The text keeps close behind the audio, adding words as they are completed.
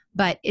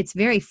But it's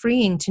very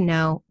freeing to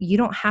know you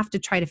don't have to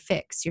try to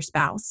fix your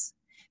spouse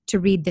to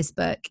read this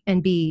book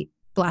and be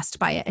blessed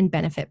by it and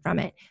benefit from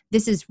it.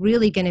 This is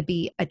really going to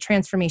be a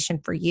transformation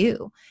for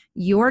you.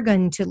 You're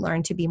going to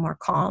learn to be more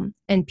calm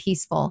and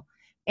peaceful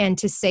and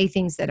to say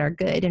things that are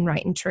good and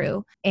right and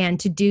true and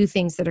to do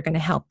things that are going to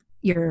help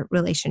your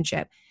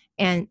relationship.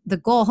 And the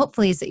goal,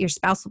 hopefully, is that your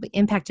spouse will be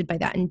impacted by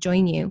that and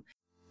join you.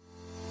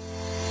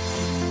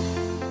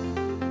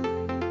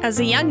 As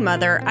a young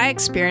mother, I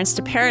experienced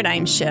a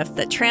paradigm shift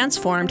that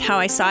transformed how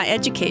I saw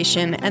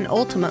education and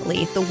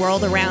ultimately the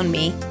world around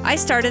me. I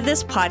started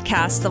this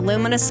podcast, The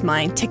Luminous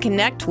Mind, to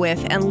connect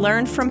with and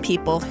learn from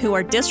people who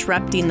are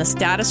disrupting the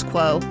status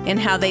quo in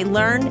how they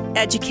learn,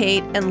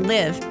 educate, and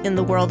live in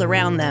the world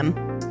around them.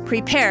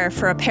 Prepare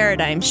for a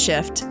paradigm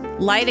shift.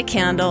 Light a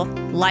candle,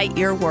 light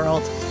your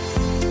world.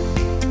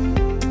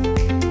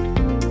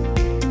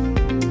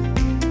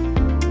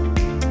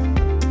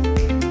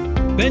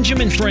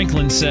 Benjamin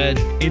Franklin said,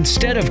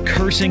 "Instead of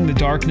cursing the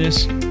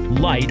darkness,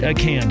 light a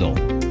candle."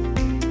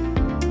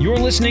 You're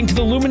listening to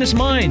The Luminous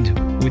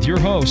Mind with your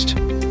host,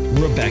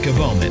 Rebecca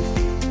Bowman.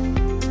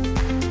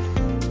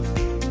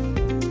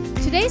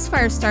 Today's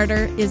fire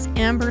starter is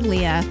Amber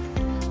Leah.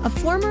 A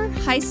former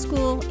high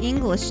school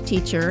English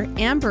teacher,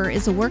 Amber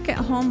is a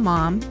work-at-home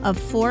mom of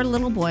 4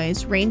 little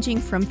boys ranging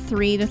from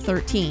 3 to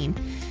 13.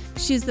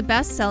 She's the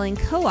best-selling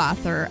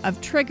co-author of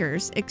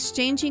Triggers,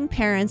 Exchanging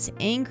Parents'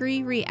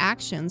 Angry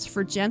Reactions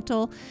for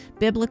Gentle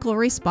Biblical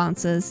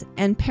Responses,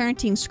 and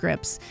Parenting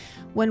Scripts.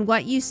 When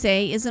what you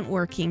say isn't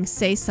working,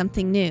 say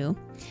something new.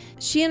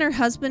 She and her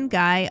husband,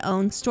 Guy,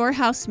 own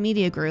Storehouse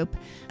Media Group,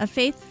 a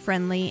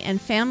faith-friendly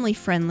and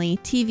family-friendly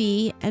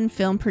TV and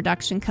film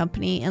production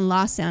company in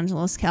Los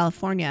Angeles,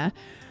 California.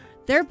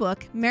 Their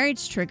book,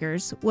 Marriage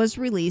Triggers, was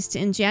released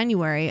in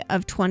January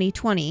of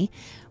 2020.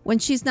 When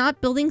she's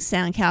not building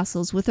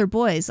sandcastles with her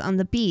boys on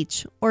the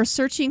beach or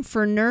searching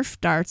for Nerf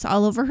darts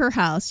all over her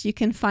house, you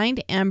can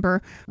find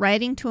Amber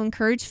writing to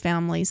encourage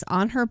families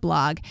on her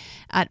blog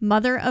at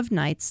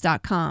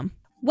motherofnights.com.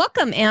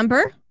 Welcome,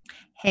 Amber.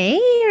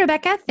 Hey,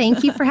 Rebecca.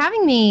 Thank you for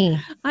having me.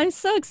 I'm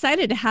so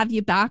excited to have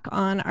you back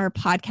on our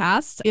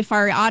podcast. If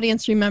our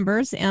audience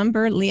remembers,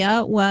 Amber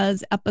Leah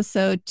was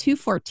episode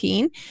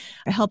 214,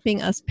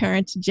 Helping Us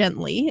Parent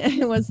Gently.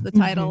 It was the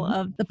title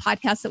of the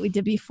podcast that we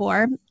did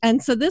before.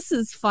 And so this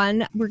is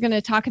fun. We're going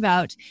to talk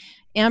about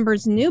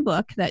Amber's new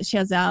book that she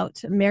has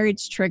out,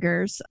 Marriage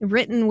Triggers,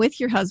 written with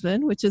your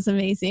husband, which is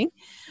amazing.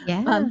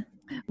 Yeah.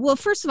 Well,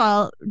 first of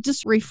all,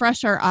 just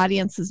refresh our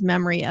audience's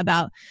memory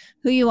about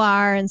who you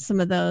are and some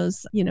of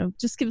those,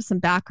 just give us some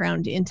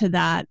background into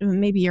that.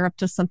 Maybe you're up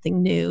to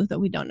something new that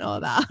we don't know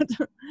about.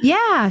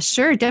 Yeah,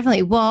 sure.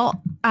 Definitely.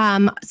 Well,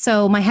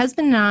 so my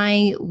husband and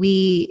I,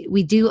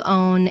 we do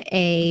own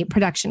a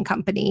production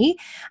company,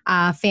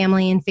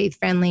 family and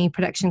faith-friendly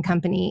production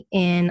company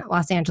in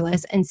Los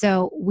Angeles. And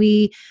so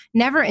we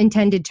never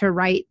intended to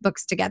write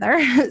books together.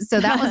 So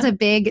that was a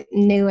big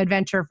new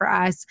adventure for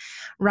us,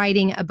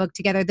 writing a book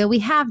together, though we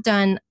have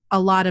done a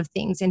lot of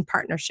things in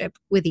partnership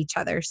with each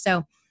other.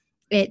 So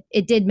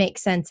it did make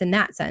sense in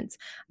that sense.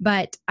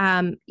 But,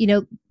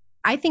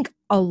 I think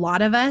a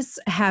lot of us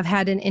have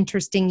had an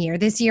interesting year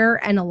this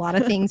year, and a lot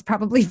of things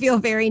probably feel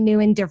very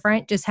new and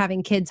different, just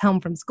having kids home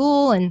from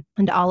school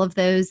and all of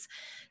those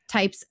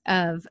types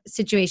of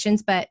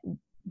situations. But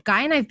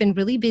Guy and I have been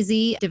really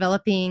busy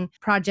developing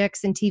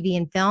projects in TV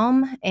and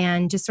film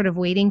and just sort of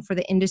waiting for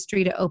the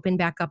industry to open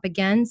back up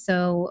again.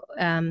 So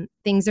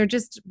things are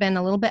just been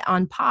a little bit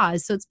on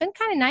pause. So it's been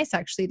kind of nice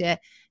actually to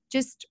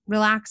just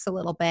relax a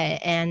little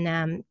bit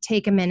and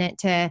take a minute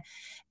to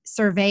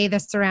survey the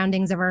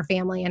surroundings of our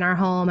family and our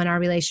home and our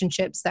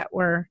relationships that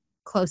we're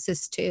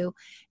closest to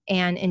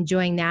and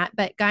enjoying that.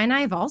 But Guy and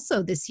I have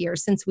also this year,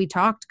 since we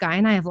talked, Guy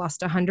and I have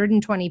lost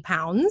 120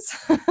 pounds.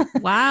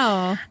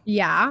 Wow.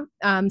 Yeah.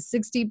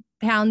 60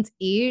 pounds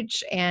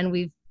each. And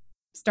we've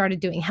started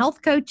doing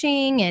health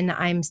coaching, and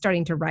I'm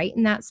starting to write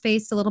in that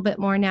space a little bit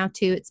more now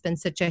too. It's been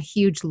such a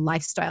huge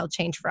lifestyle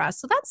change for us.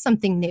 So that's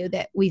something new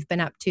that we've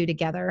been up to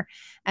together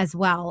as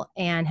well,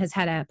 and has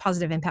had a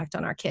positive impact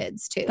on our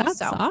kids too.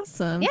 That's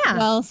awesome. Yeah.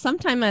 Well,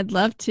 sometime I'd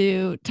love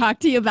to talk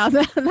to you about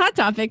that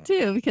topic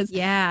too, because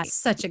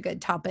such a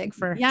good topic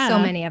for so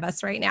many of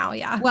us right now.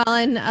 Yeah. Well,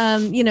 and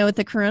with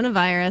the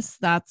coronavirus,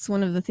 that's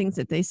one of the things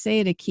that they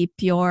say to keep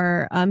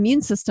your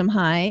immune system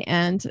high,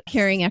 and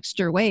carrying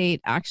extra weight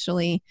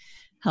actually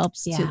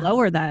helps to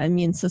lower that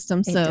immune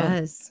system. So it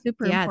does.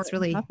 Super important it's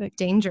really topic.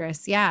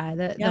 dangerous. Yeah.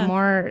 The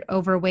more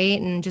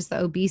overweight and just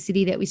the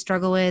obesity that we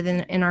struggle with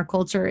in our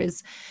culture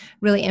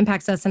really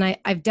impacts us. And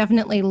I've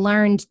definitely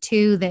learned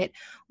too that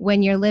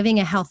when you're living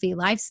a healthy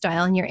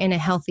lifestyle and you're in a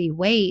healthy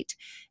weight,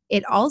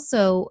 it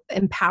also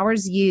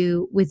empowers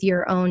you with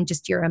your own,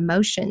 just your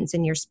emotions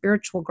and your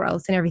spiritual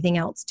growth and everything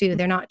else too.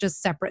 They're not just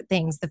separate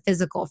things, the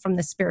physical from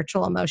the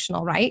spiritual,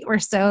 emotional, right?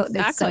 It's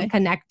so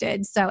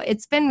connected. So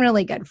it's been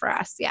really good for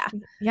us. Yeah.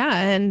 Yeah.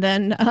 And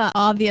then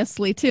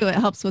obviously too, it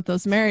helps with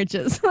those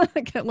marriages.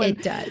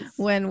 It does.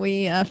 When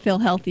we feel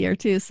healthier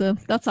too. So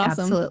that's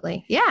awesome.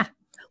 Absolutely. Yeah.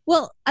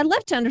 Well, I'd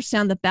love to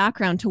understand the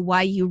background to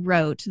why you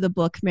wrote the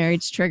book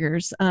Marriage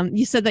Triggers.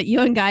 You said that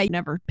you and Guy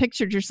never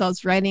pictured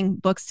yourselves writing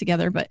books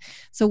together, but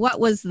so what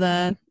was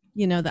the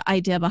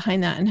idea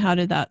behind that, and how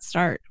did that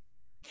start?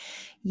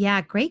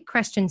 Yeah, great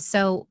question.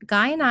 So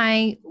Guy and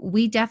I,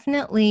 we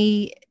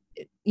definitely,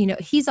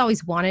 he's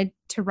always wanted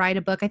to write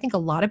a book. I think a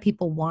lot of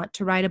people want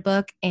to write a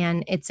book,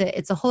 and it's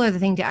a whole other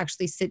thing to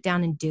actually sit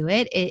down and do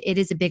it. It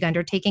is a big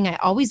undertaking. I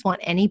always want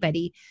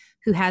anybody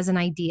who has an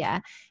idea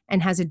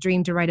and has a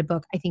dream to write a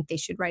book, I think they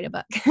should write a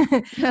book.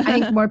 I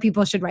think more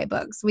people should write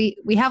books. We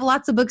have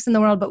lots of books in the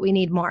world, but we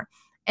need more.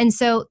 And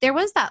so there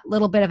was that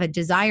little bit of a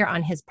desire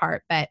on his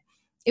part, but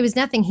it was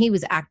nothing he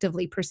was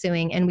actively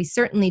pursuing. And we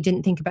certainly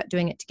didn't think about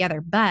doing it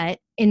together. But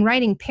in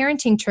writing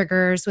Parenting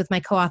Triggers with my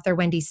co-author,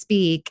 Wendy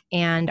Speak,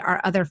 and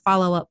our other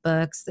follow-up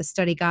books, The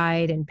Study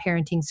Guide and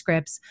Parenting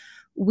Scripts,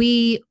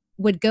 we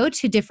would go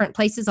to different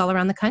places all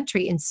around the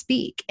country and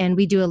speak. And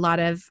we do a lot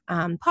of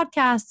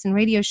podcasts and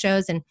radio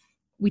shows, and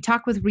we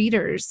talk with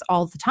readers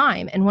all the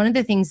time. And one of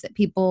the things that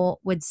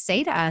people would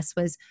say to us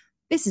was,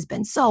 this has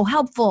been so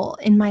helpful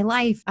in my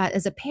life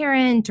as a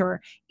parent, or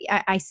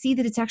I see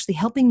that it's actually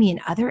helping me in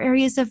other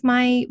areas of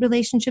my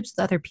relationships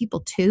with other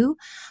people too.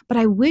 But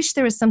I wish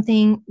there was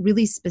something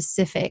really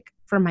specific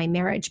for my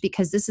marriage,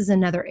 because this is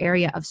another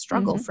area of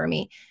struggle for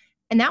me.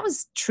 And that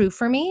was true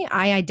for me.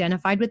 I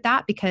identified with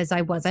that because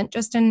I wasn't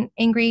just an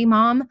angry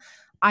mom.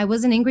 I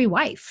was an angry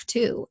wife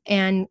too.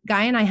 And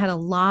Guy and I had a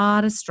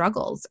lot of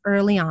struggles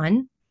early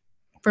on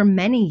for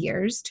many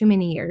years, too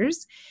many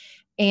years.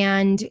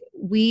 And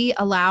we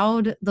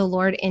allowed the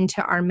Lord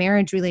into our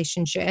marriage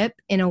relationship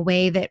in a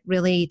way that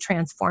really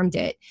transformed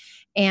it.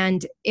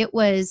 And it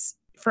was,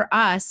 for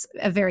us,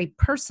 a very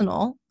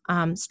personal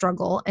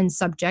struggle and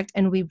subject.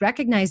 And we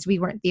recognized we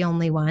weren't the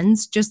only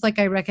ones, just like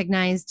I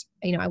recognized,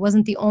 I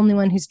wasn't the only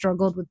one who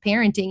struggled with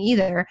parenting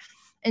either.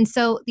 And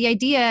so the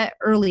idea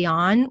early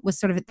on was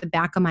sort of at the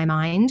back of my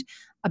mind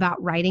about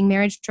writing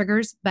Marriage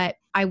Triggers, but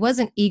I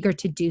wasn't eager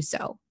to do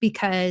so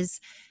because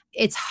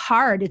it's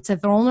hard. It's a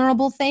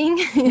vulnerable thing.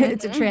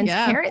 It's a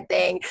transparent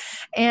thing.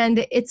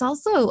 And it's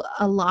also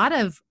a lot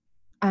of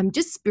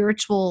just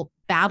spiritual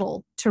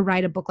battle to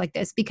write a book like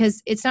this,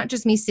 because it's not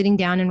just me sitting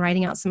down and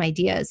writing out some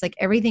ideas. Like,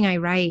 everything I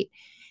write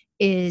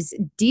is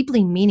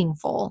deeply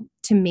meaningful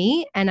to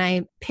me. And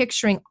I'm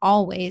picturing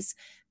always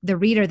the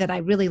reader that I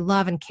really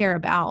love and care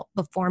about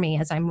before me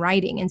as I'm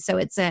writing. And so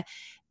it's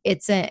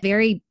a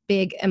very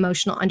big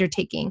emotional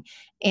undertaking.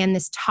 And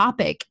this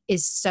topic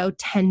is so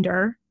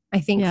tender, I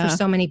think, for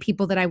so many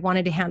people, that I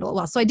wanted to handle it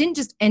well. So I didn't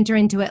just enter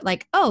into it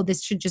like, oh,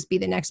 this should just be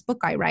the next book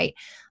I write.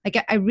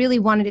 Like, I really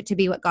wanted it to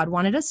be what God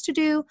wanted us to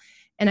do.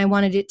 And I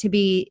wanted it to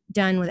be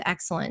done with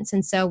excellence.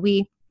 And so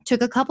we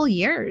took a couple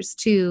years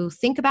to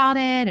think about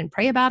it and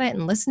pray about it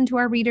and listen to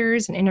our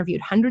readers and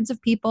interviewed hundreds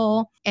of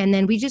people. And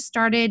then we just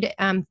started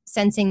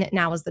sensing that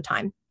now was the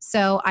time.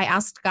 So I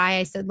asked Guy,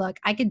 I said, look,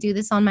 I could do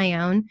this on my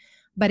own,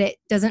 but it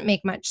doesn't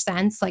make much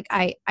sense. Like,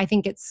 I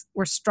think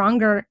we're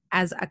stronger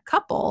as a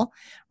couple,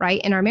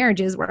 right? In our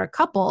marriages, we're a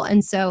couple.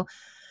 And so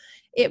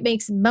it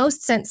makes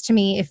most sense to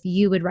me if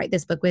you would write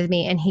this book with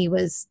me. And he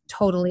was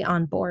totally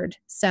on board.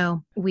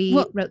 So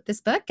we wrote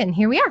this book, and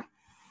here we are.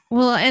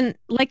 Well, and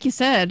like you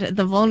said,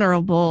 the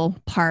vulnerable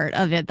part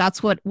of it,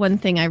 that's one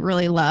thing I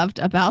really loved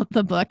about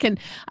the book.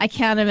 And I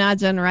can't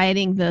imagine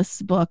writing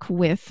this book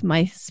with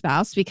my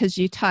spouse, because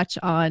you touch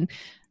on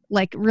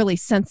like really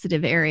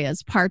sensitive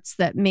areas, parts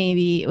that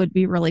maybe it would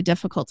be really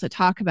difficult to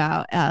talk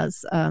about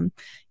as a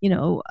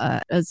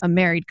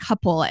married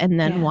couple, and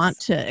then want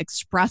to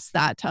express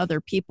that to other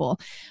people.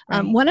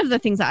 Right. One of the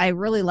things that I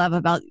really love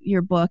about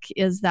your book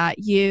is that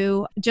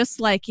you,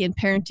 just like in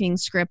Parenting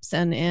Scripts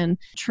and in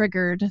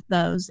Triggered,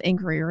 those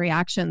angry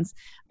reactions,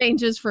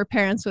 changes for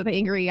parents with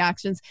angry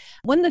reactions.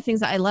 One of the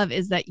things that I love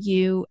is that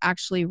you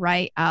actually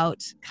write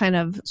out kind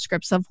of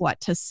scripts of what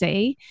to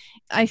say.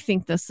 I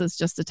think this is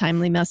just a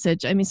timely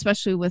message. I mean,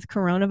 especially with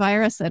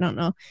coronavirus, I don't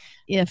know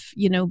if,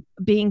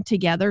 being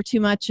together too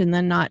much and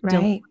then not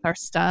dealing with our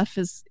stuff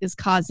is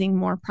causing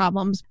more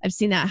problems. I've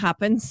seen that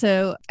happen.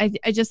 So I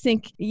just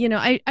think,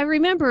 I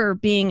remember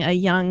being a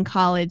young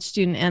college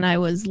student, and I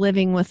was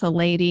living with a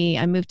lady.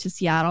 I moved to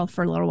Seattle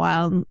for a little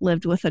while and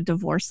lived with a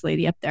divorced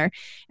lady up there.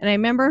 And I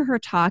remember her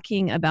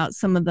talking about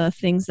some of the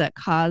things that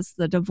caused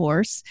the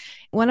divorce.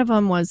 One of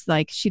them was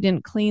like, she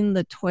didn't clean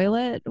the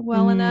toilet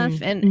well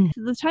enough. And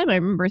at the time I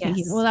remember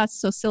thinking, well, that's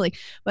so silly.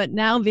 But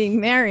now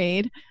being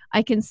married,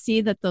 I can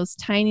see that those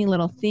tiny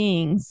little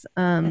things,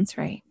 that's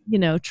right,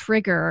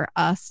 trigger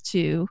us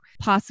to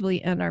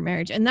possibly end our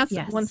marriage. And that's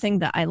one thing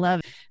that I love.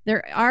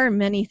 There are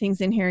many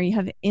things in here. You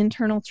have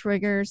internal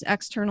triggers,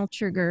 external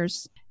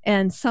triggers,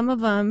 and some of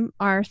them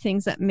are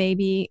things that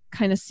maybe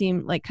kind of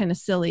seem like kind of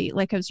silly.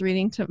 Like, I was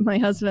reading to my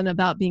husband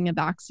about being a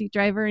backseat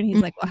driver, and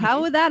he's like, well,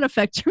 how would that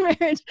affect your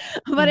marriage?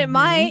 But it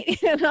might,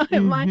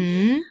 it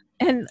might.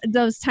 And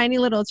those tiny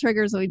little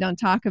triggers that we don't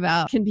talk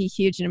about can be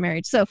huge in a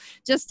marriage. So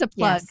just to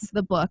plug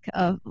the book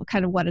of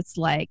kind of what it's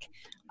like,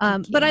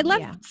 But I'd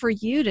love Yeah. for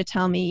you to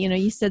tell me,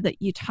 you said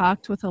that you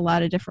talked with a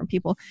lot of different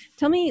people.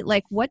 Tell me,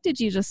 like, what did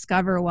you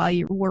discover while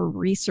you were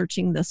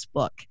researching this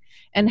book?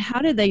 And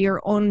how did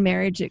your own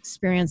marriage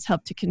experience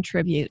help to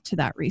contribute to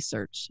that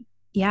research?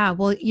 Yeah,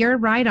 well, you're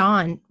right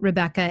on,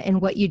 Rebecca, in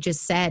what you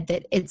just said,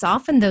 that it's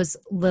often those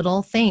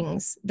little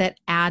things that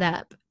add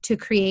up to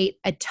create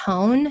a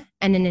tone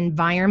and an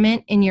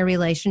environment in your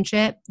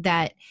relationship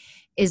that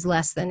is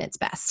less than its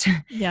best.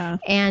 Yeah.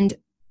 And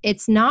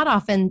it's not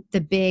often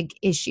the big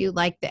issue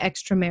like the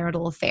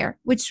extramarital affair,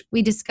 which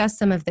we discuss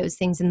some of those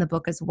things in the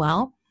book as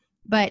well.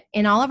 But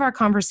in all of our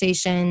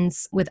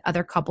conversations with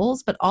other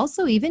couples, but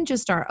also even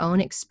just our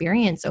own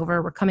experience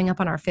we're coming up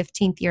on our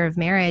 15th year of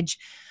marriage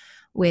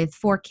with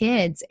 4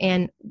 kids.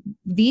 And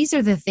these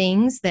are the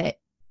things that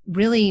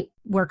really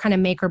were kind of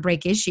make or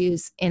break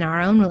issues in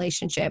our own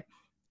relationship.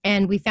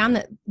 And we found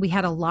that we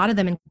had a lot of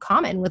them in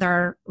common with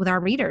our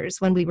readers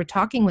when we were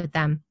talking with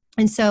them.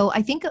 And so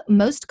I think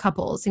most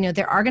couples,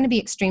 there are going to be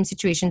extreme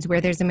situations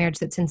where there's a marriage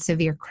that's in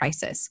severe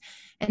crisis.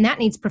 And that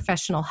needs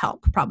professional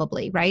help,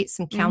 probably, right?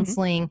 Some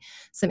counseling,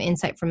 some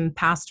insight from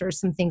pastors,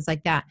 some things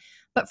like that.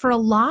 But for a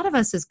lot of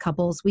us as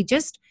couples, we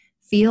just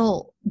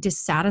feel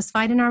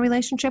dissatisfied in our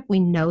relationship. We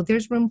know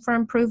there's room for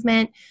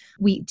improvement.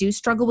 We do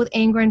struggle with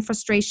anger and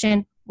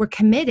frustration. We're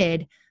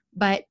committed,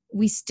 but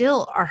we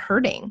still are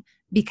hurting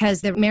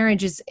because the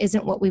marriage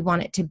isn't what we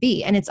want it to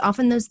be. And it's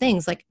often those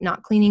things like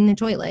not cleaning the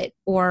toilet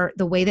or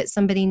the way that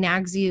somebody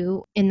nags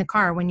you in the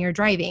car when you're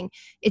driving.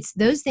 It's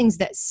those things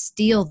that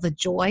steal the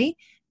joy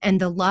and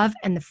the love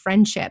and the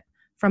friendship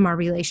from our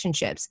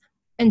relationships.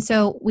 And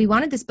so we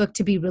wanted this book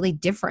to be really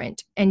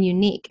different and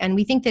unique. And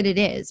we think that it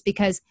is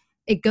because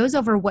it goes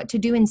over what to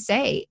do and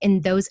say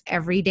in those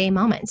everyday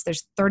moments.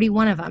 There's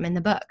 31 of them in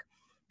the book.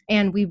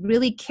 And we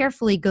really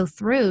carefully go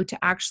through to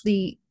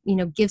actually,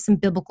 give some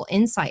biblical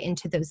insight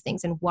into those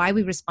things and why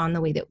we respond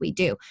the way that we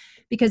do.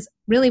 Because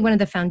really one of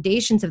the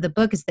foundations of the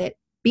book is that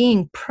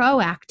being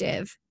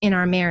proactive in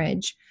our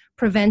marriage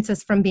prevents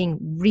us from being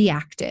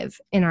reactive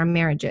in our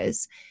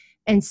marriages.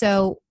 And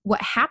so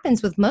what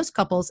happens with most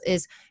couples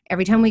is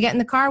every time we get in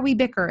the car, we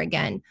bicker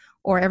again.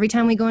 Or every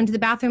time we go into the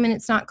bathroom and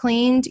it's not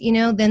cleaned,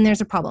 then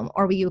there's a problem.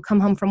 Or you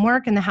come home from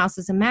work and the house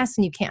is a mess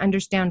and you can't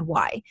understand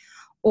why.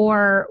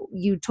 Or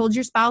you told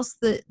your spouse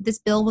that this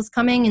bill was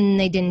coming and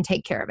they didn't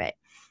take care of it.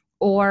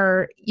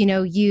 Or,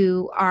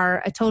 you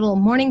are a total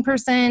morning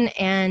person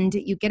and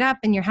you get up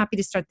and you're happy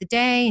to start the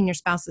day and your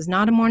spouse is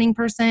not a morning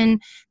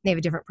person. They have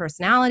a different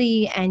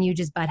personality and you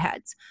just butt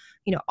heads.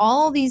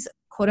 All these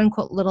quote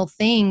unquote little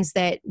things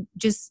that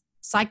just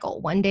cycle.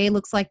 One day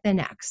looks like the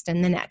next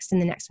and the next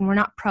and the next. And we're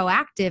not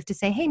proactive to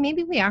say, hey,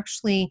 maybe we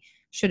actually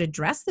should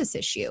address this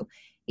issue,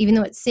 even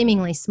though it's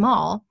seemingly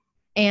small,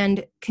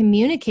 and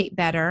communicate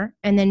better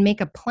and then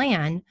make a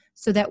plan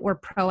so that we're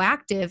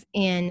proactive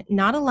in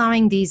not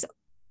allowing these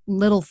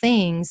little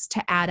things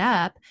to add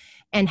up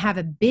and have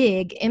a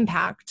big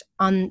impact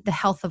on the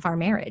health of our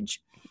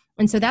marriage.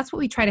 And so that's what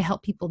we try to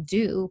help people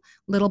do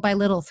little by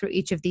little through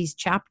each of these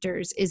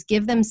chapters, is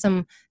give them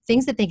some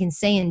things that they can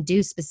say and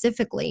do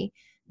specifically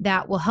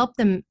that will help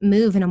them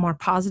move in a more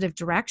positive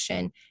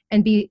direction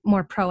and be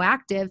more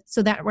proactive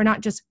so that we're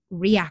not just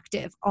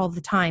reactive all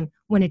the time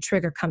when a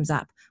trigger comes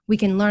up. We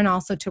can learn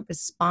also to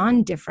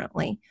respond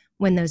differently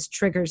when those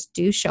triggers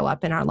do show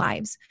up in our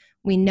lives.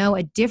 We know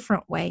a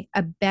different way,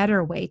 a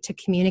better way to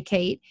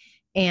communicate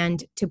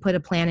and to put a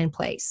plan in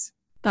place.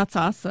 That's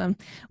awesome.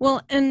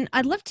 Well, and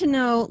I'd love to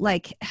know,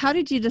 how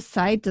did you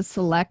decide to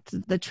select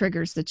the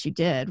triggers that you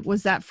did?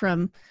 Was that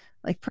from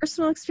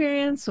personal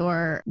experience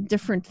or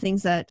different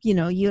things that,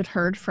 you had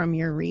heard from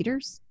your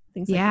readers?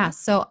 Things like that?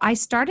 So I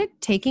started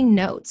taking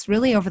notes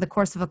really over the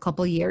course of a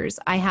couple years.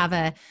 I have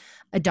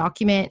a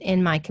document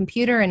in my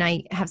computer and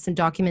I have some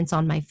documents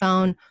on my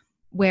phone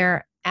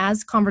where,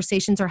 as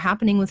conversations are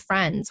happening with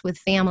friends, with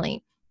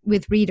family,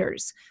 with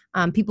readers,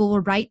 people will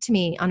write to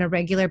me on a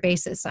regular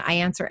basis. I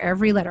answer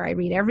every letter. I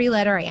read every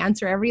letter. I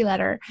answer every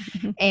letter.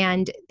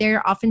 And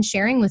they're often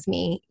sharing with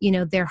me,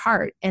 their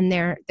heart and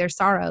their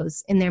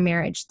sorrows in their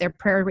marriage, their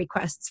prayer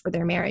requests for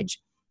their marriage.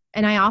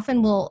 And I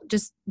often will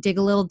just dig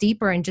a little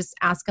deeper and just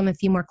ask them a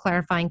few more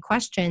clarifying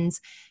questions.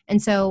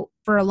 And so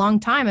for a long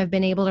time, I've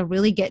been able to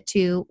really get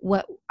to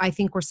what I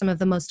think were some of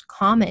the most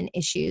common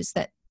issues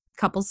that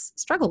couples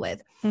struggle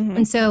with.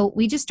 And so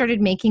we just started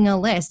making a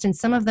list, and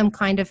some of them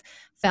kind of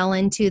fell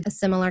into the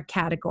similar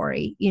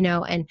category,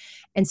 and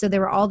so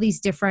there were all these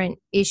different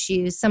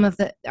issues. Some of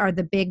the are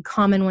the big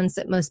common ones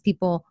that most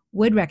people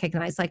would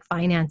recognize, like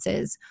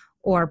finances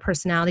or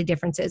personality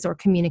differences or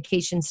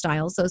communication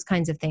styles, those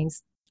kinds of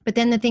things. But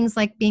then the things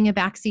like being a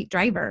backseat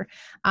driver,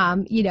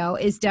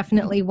 is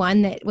definitely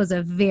one that was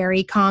a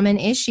very common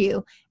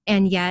issue.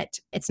 And yet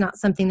it's not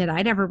something that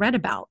I'd ever read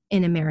about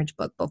in a marriage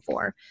book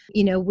before.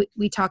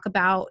 We talk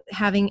about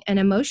having an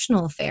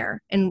emotional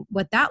affair and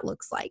what that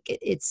looks like.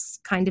 It's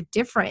kind of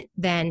different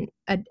than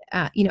an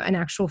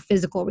actual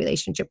physical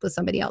relationship with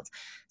somebody else.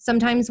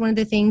 Sometimes one of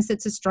the things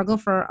that's a struggle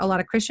for a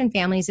lot of Christian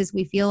families is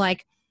we feel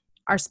like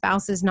our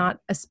spouse is not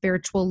a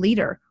spiritual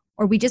leader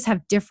or we just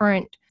have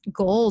different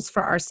goals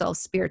for ourselves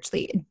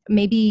spiritually.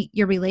 Maybe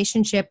your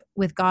relationship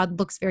with God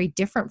looks very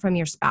different from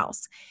your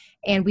spouse,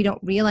 and we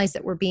don't realize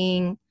that we're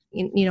being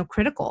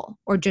critical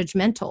or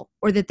judgmental,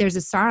 or that there's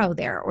a sorrow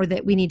there, or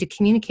that we need to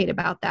communicate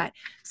about that.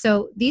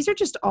 So these are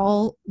just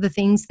all the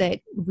things that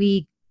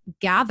we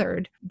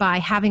gathered by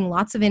having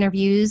lots of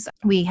interviews.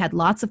 We had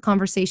lots of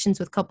conversations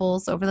with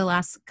couples over the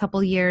last couple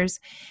of years,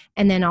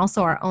 and then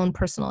also our own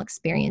personal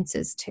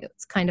experiences too.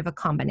 It's kind of a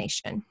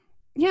combination.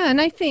 Yeah.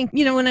 And I think,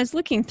 when I was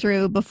looking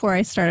through before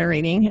I started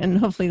reading, and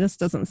hopefully this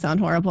doesn't sound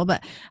horrible,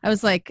 but I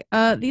was like,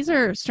 these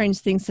are strange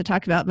things to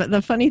talk about. But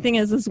the funny thing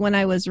is when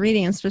I was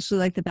reading, especially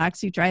like the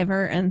backseat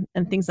driver and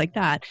things like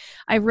that,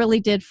 I really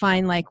did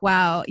find like,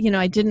 wow,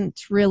 I didn't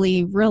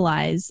really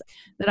realize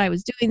that I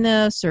was doing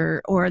this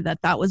or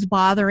that was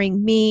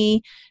bothering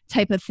me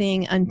type of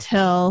thing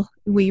until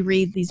we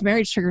read these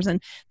marriage triggers.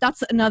 And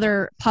that's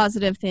another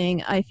positive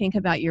thing I think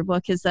about your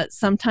book, is that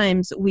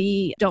sometimes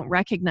we don't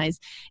recognize.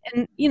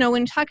 And,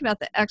 when you talk about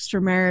the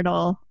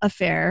extramarital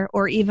affair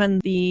or even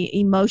the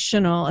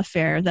emotional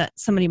affair that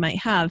somebody might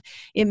have,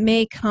 it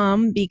may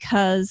come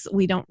because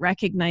we don't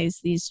recognize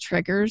these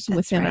triggers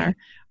within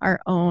our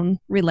own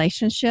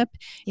relationship.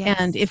 Yes.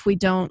 And if we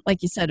don't,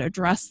 like you said,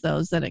 address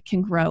those, that it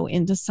can grow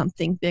into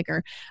something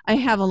bigger. I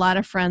have a lot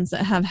of friends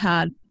that have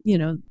had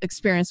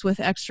experience with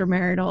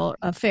extramarital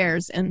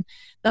affairs. And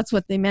that's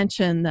what they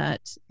mentioned,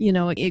 that,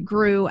 it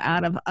grew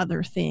out of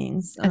other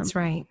things. That's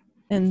right.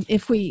 And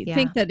if we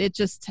think that it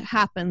just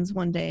happens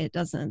one day, it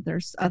doesn't.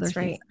 There's other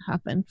things that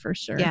happen for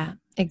sure. Yeah,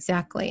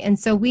 exactly. And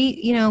so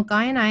we,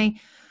 Guy and I,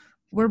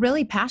 we're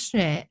really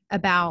passionate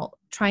about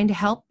trying to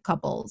help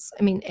couples.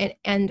 I mean,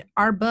 and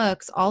our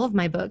books, all of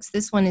my books,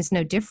 this one is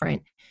no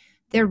different.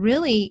 They're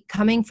really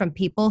coming from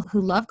people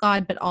who love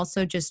God, but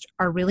also just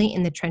are really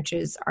in the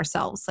trenches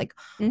ourselves. Like,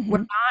 we're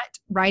not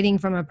writing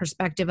from a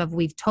perspective of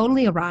we've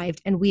totally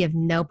arrived and we have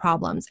no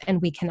problems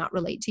and we cannot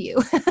relate to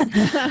you.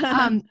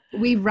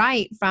 We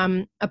write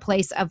from a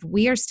place of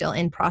we are still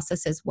in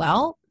process as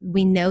well.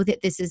 We know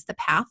that this is the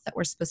path that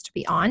we're supposed to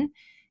be on,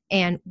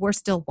 and we're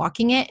still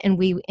walking it. And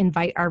we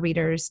invite our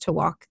readers to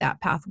walk that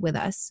path with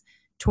us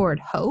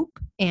toward hope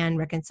and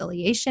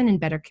reconciliation and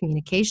better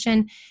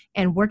communication,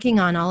 and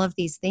working on all of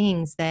these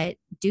things that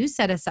do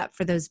set us up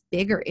for those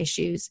bigger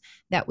issues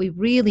that we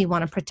really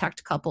want to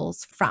protect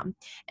couples from.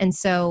 And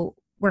so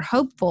we're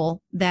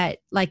hopeful that,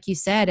 like you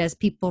said, as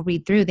people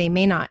read through, they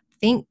may not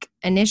think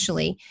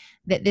initially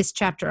that this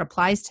chapter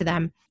applies to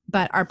them.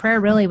 But our prayer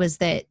really was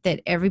that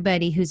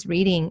everybody who's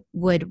reading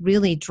would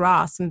really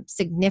draw some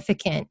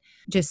significant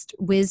just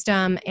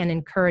wisdom and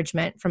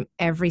encouragement from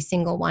every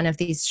single one of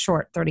these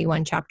short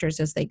 31 chapters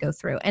as they go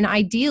through. And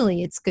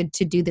ideally, it's good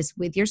to do this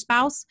with your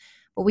spouse,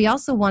 but we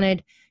also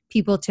wanted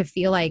people to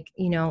feel like,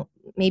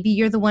 maybe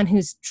you're the one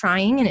who's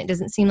trying and it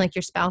doesn't seem like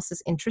your spouse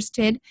is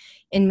interested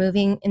in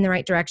moving in the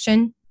right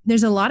direction.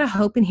 There's a lot of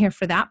hope in here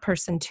for that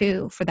person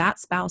too, for that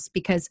spouse,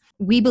 because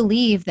we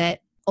believe that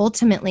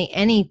ultimately,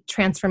 any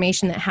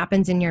transformation that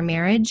happens in your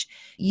marriage,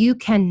 you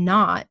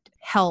cannot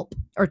help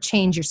or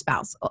change your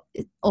spouse.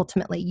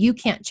 Ultimately, you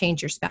can't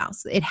change your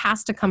spouse. It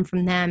has to come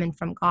from them and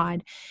from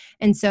God.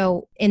 And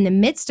so in the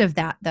midst of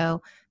that,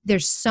 though,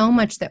 there's so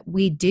much that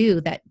we do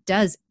that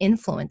does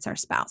influence our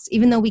spouse.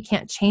 Even though we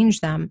can't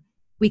change them,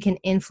 we can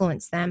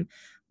influence them.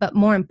 But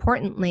more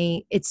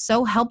importantly, it's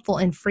so helpful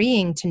and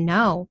freeing to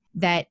know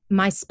that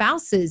my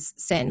spouse's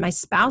sin, my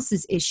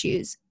spouse's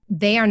issues,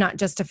 they are not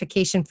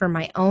justification for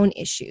my own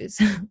issues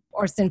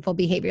or sinful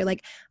behavior.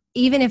 Like,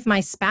 even if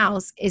my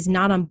spouse is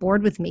not on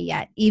board with me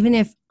yet, even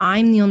if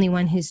I'm the only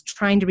one who's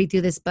trying to read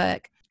through this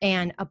book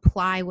and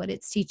apply what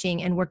it's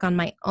teaching and work on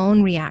my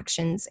own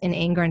reactions in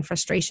anger and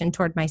frustration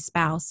toward my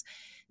spouse,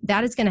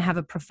 that is going to have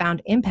a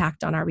profound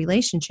impact on our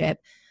relationship.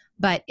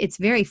 But it's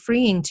very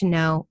freeing to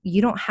know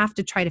you don't have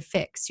to try to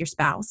fix your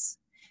spouse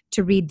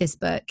to read this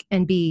book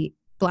and be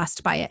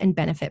blessed by it and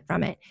benefit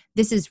from it.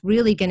 This is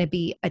really going to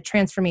be a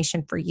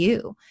transformation for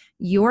you.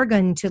 You're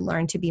going to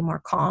learn to be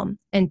more calm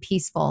and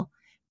peaceful,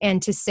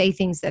 and to say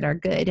things that are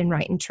good and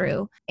right and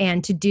true,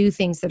 and to do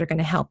things that are going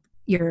to help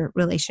your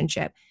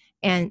relationship.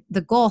 And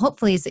the goal,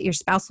 hopefully, is that your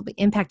spouse will be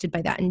impacted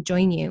by that and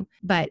join you.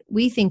 But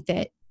we think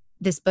that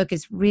this book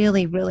is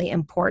really, really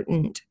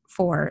important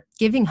for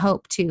giving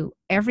hope to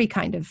every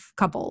kind of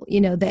couple,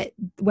 that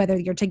whether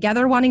you're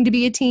together wanting to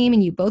be a team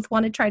and you both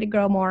want to try to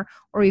grow more,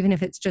 or even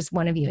if it's just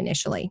one of you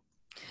initially.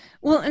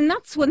 Well, and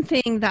that's one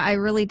thing that I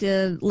really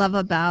did love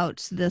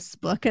about this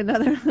book.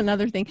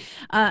 Another thing,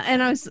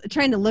 and I was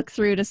trying to look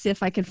through to see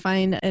if I could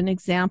find an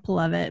example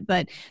of it.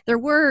 But there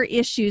were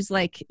issues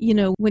like,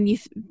 when you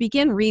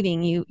begin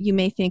reading, you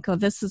may think, oh,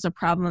 this is a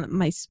problem that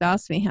my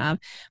spouse may have.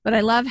 But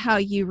I love how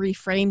you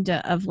reframed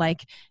it of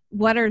like,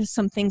 what are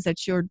some things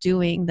that you're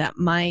doing that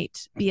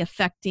might be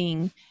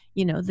affecting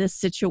this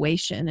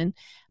situation. And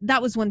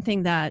that was one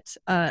thing that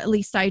at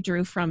least I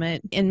drew from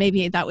it. And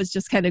maybe that was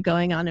just kind of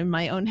going on in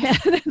my own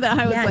head that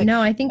I was like,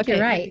 no, I think okay.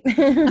 you're right.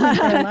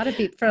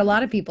 For a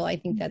lot of people, I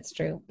think that's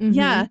true. Mm-hmm.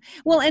 Yeah.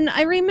 Well, and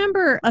I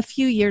remember a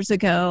few years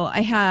ago,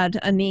 I had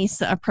a niece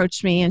that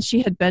approached me and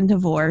she had been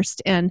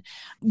divorced, and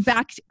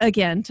back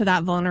again to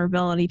that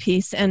vulnerability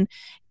piece. And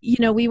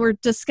we were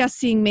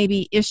discussing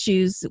maybe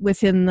issues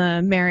within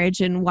the marriage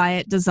and why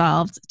it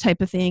dissolved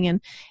type of thing. And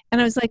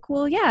I was like,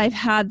 well, yeah, I've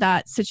had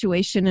that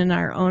situation in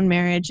our own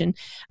marriage.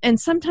 And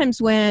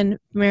sometimes when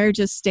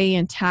marriages stay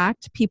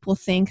intact, people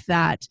think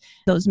that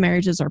those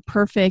marriages are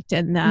perfect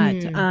and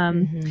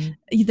that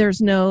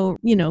there's no,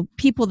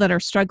 people that are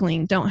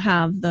struggling don't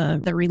have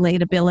the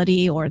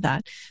relatability, or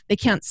that they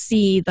can't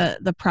see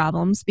the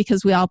problems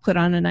because we all put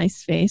on a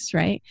nice face,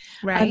 right?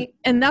 Right.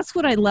 And that's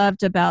what I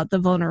loved about the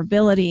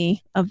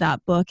vulnerability of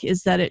that book,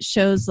 is that it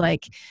shows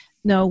like,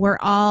 no, we're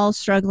all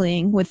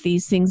struggling with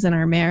these things in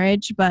our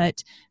marriage,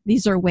 but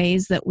these are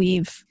ways that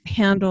we've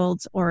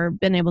handled or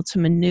been able to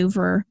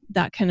maneuver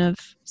that kind of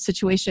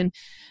situation.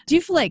 Do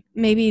you feel like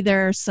maybe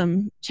there are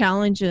some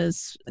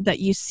challenges that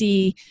you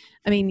see?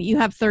 I mean, you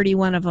have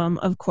 31 of them,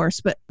 of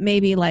course, but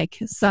maybe like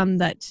some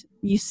that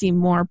you see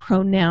more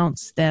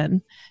pronounced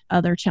than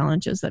other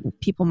challenges that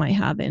people might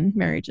have in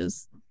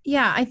marriages?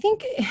 Yeah, I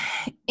think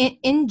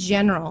in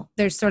general,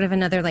 there's sort of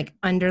another like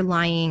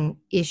underlying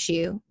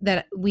issue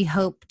that we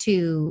hope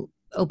to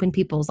open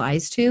people's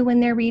eyes to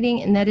when they're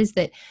reading. And that is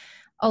that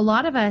a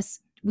lot of us,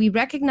 we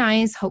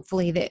recognize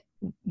hopefully that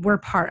we're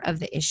part of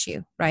the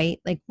issue, right?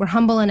 Like we're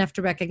humble enough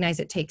to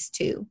recognize it takes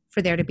two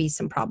for there to be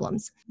some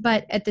problems.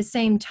 But at the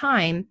same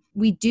time,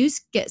 we do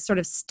get sort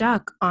of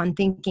stuck on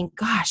thinking,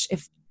 gosh,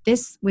 if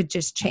this would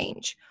just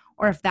change,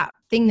 or if that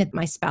thing that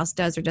my spouse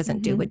does or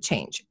doesn't do would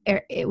change,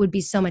 it would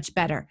be so much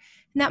better.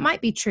 And that might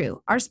be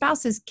true. Our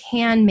spouses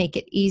can make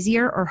it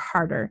easier or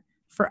harder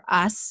for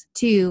us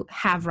to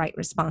have right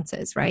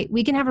responses, right?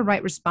 We can have a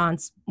right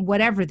response,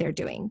 whatever they're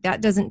doing.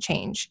 That doesn't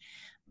change.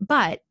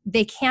 But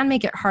they can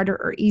make it harder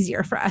or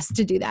easier for us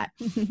to do that.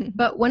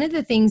 But one of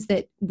the things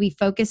that we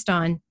focused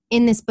on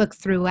in this book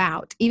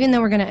throughout, even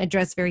though we're going to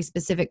address very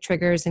specific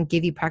triggers and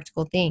give you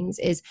practical things,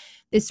 is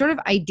this sort of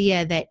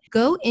idea that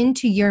go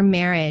into your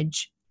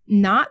marriage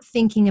not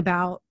thinking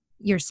about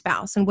your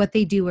spouse and what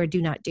they do or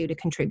do not do to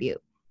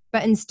contribute.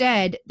 But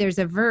instead, there's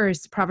a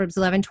verse, Proverbs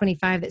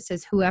 11:25, that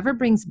says, whoever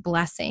brings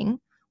blessing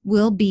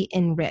will be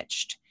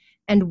enriched,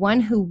 and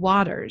one who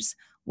waters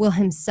will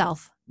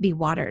himself be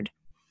watered.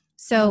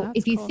 So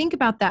if you think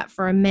about that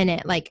for a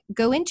minute, like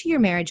go into your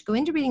marriage, go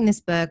into reading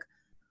this book,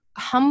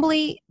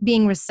 humbly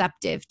being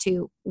receptive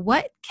to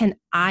what can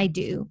I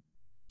do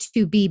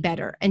to be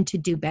better and to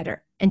do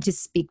better and to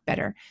speak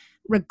better,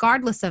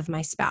 regardless of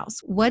my spouse.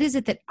 What is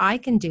it that I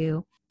can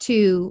do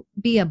to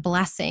be a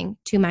blessing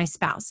to my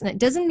spouse? And it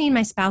doesn't mean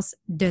my spouse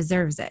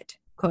deserves it,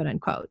 quote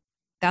unquote.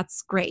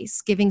 That's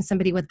grace, giving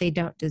somebody what they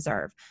don't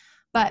deserve.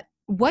 But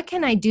what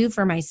can I do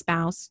for my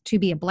spouse to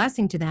be a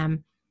blessing to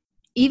them,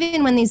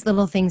 even when these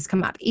little things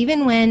come up,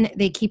 even when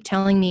they keep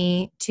telling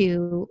me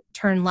to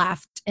turn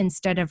left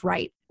instead of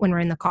right when we're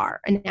in the car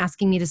and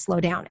asking me to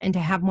slow down and to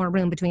have more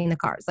room between the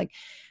cars? Like,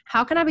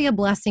 how can I be a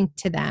blessing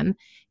to them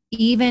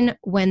even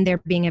when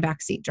they're being a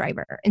backseat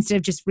driver, instead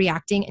of just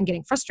reacting and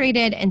getting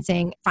frustrated and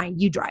saying, fine,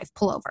 you drive,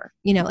 pull over?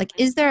 Like,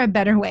 is there a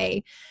better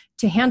way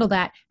to handle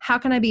that? How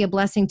can I be a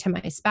blessing to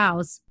my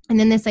spouse? And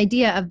then this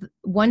idea of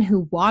one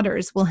who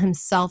waters will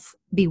himself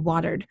be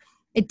watered.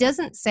 It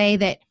doesn't say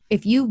that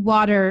if you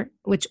water,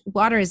 which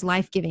water is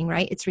life-giving,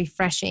 right? It's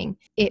refreshing.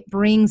 It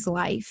brings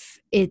life.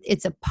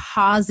 It's a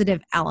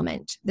positive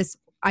element, this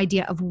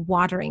idea of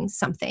watering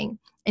something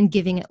and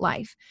giving it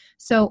life.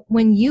 So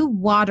when you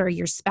water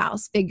your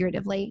spouse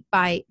figuratively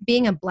by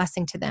being a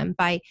blessing to them,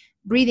 by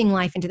breathing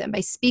life into them, by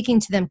speaking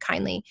to them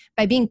kindly,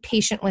 by being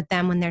patient with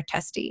them when they're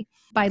testy,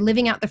 by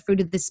living out the fruit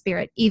of the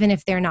Spirit, even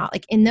if they're not,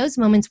 like in those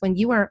moments when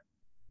you are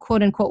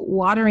quote unquote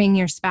watering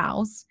your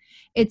spouse,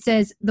 it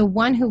says the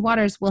one who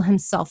waters will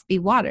himself be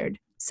watered.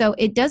 So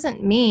it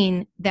doesn't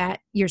mean that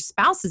your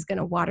spouse is going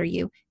to water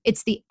you.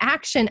 It's the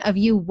action of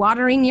you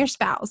watering your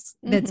spouse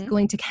that's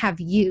going to have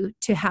you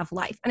to have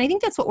life. And I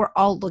think that's what we're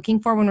all looking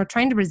for when we're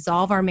trying to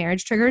resolve our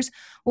marriage triggers.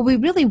 What we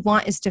really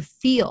want is to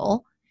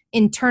feel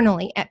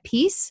internally at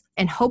peace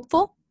and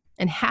hopeful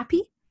and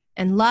happy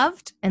and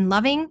loved and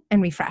loving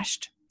and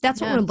refreshed.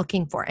 That's what we're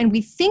looking for. And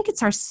we think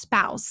it's our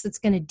spouse that's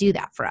going to do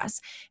that for us.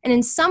 And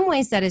in some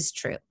ways that is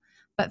true.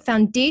 But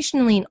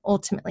foundationally and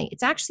ultimately,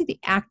 it's actually the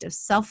act of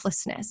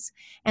selflessness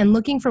and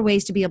looking for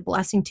ways to be a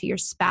blessing to your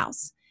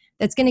spouse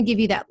that's going to give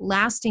you that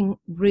lasting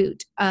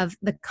root of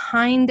the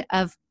kind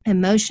of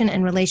emotion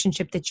and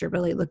relationship that you're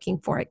really looking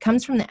for. It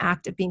comes from the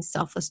act of being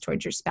selfless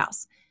towards your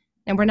spouse.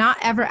 And we're not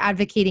ever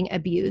advocating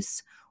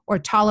abuse or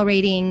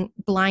tolerating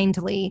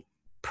blindly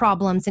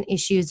problems and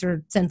issues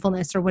or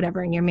sinfulness or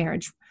whatever in your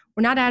marriage.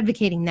 We're not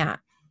advocating that.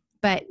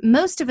 But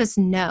most of us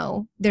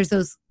know there's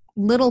those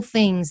little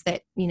things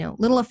that,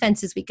 little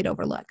offenses we could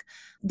overlook,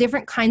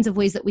 different kinds of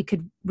ways that we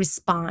could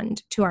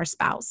respond to our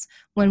spouse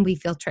when we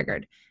feel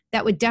triggered.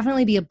 That would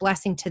definitely be a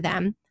blessing to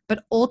them,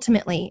 but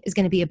ultimately is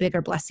going to be a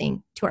bigger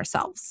blessing to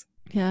ourselves.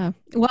 Yeah.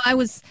 Well, I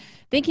was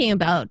thinking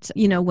about,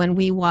 when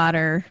we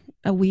water,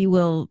 we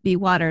will be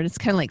watered. It's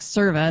kind of like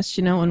service,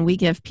 when we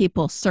give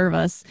people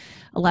service,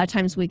 a lot of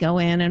times we go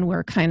in and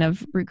we're kind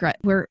of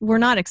we're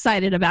not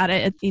excited about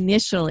it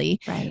initially.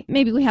 Right.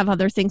 Maybe we have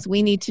other things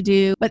we need to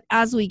do, but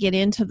as we get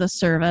into the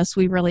service,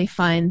 we really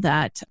find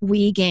that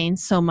we gain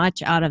so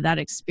much out of that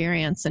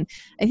experience. And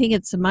I think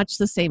it's much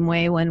the same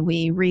way when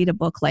we read a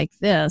book like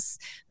this,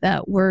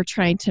 that we're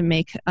trying to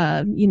make,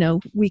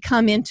 we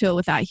come into it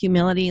with that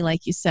humility,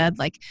 like you said,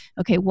 like,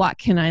 okay, what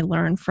can I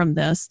learn from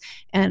this?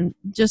 And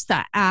just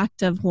that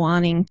act of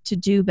wanting to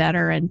do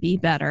better and be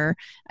better,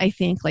 I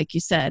think, like you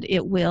said,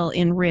 it will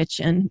enrich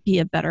and be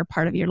a better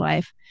part of your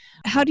life.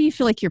 How do you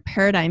feel like your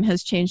paradigm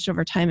has changed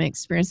over time and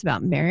experience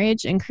about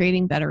marriage and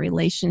creating better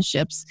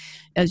relationships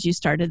as you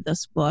started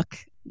this book?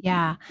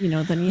 Yeah.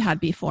 Than you had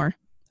before?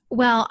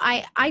 Well,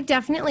 I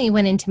definitely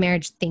went into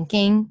marriage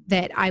thinking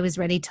that I was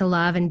ready to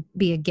love and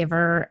be a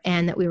giver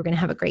and that we were going to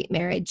have a great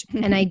marriage.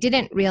 And I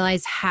didn't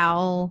realize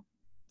how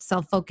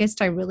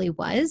self-focused I really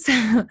was.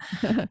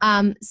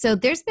 So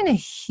there's been a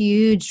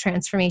huge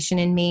transformation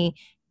in me.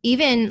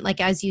 Even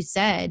like, as you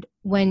said,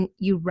 when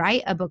you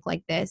write a book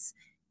like this,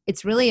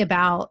 it's really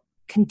about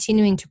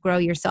continuing to grow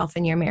yourself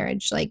in your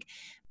marriage. Like,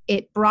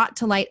 it brought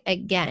to light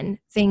again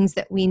things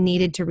that we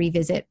needed to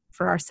revisit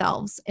for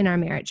ourselves in our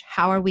marriage.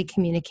 How are we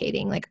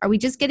communicating? Like, are we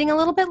just getting a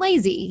little bit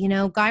lazy?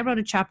 Guy wrote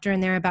a chapter in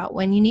there about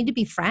when you need to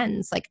be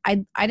friends. Like,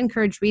 I'd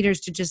encourage readers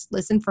to just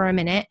listen for a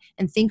minute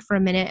and think for a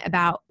minute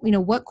about,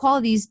 what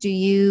qualities do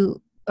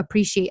you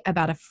appreciate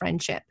about a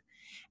friendship?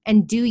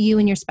 And do you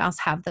and your spouse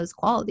have those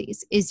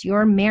qualities? Is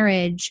your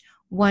marriage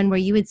one where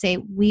you would say,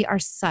 we are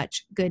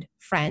such good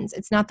friends?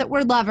 It's not that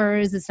we're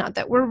lovers. It's not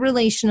that we're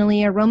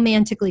relationally or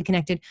romantically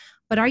connected,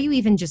 but are you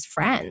even just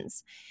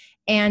friends?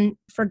 And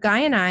for Guy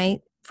and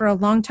I, for a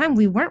long time,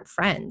 we weren't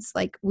friends.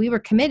 Like, we were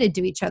committed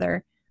to each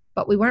other,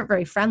 but we weren't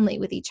very friendly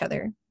with each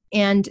other.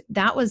 And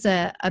that was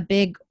a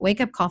big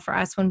wake-up call for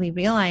us when we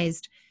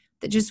realized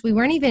that just we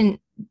weren't even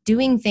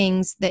doing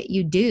things that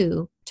you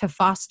do to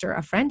foster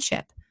a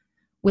friendship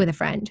with a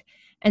friend.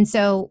 And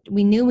so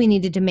we knew we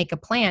needed to make a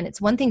plan. It's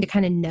one thing to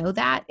kind of know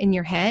that in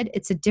your head.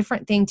 It's a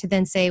different thing to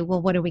then say,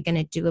 well, what are we going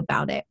to do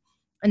about it?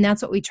 And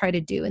that's what we try to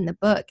do in the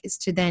book, is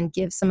to then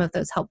give some of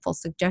those helpful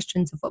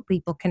suggestions of what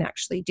people can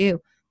actually do.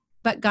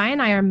 But Guy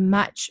and I are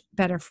much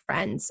better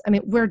friends. I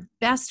mean, we're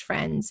best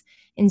friends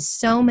in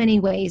so many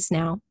ways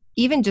now,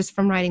 even just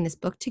from writing this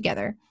book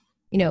together.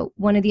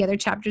 One of the other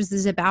chapters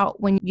is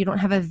about when you don't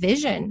have a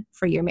vision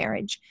for your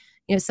marriage.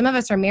 Some of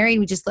us are married,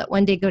 we just let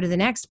one day go to the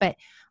next, but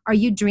are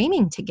you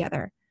dreaming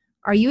together?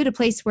 Are you at a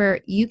place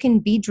where you can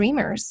be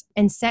dreamers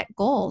and set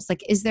goals?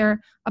 Like, is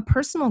there a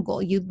personal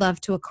goal you'd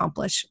love to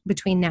accomplish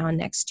between now and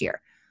next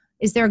year?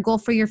 Is there a goal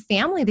for your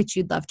family that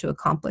you'd love to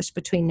accomplish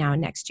between now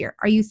and next year?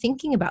 Are you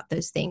thinking about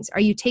those things?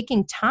 Are you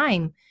taking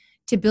time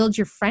to build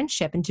your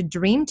friendship and to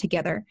dream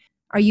together?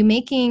 Are you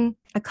making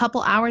a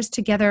couple hours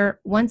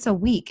together once a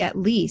week at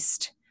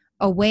least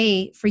a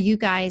way for you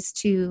guys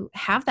to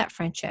have that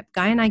friendship?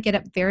 Guy and I get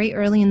up very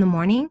early in the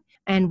morning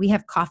and we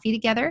have coffee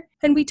together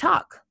and we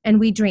talk and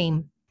we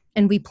dream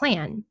and we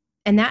plan,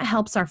 and that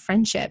helps our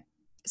friendship.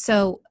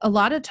 So a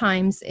lot of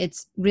times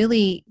it's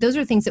really, those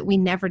are things that we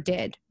never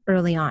did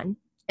early on.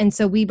 And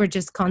so we were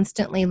just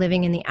constantly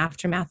living in the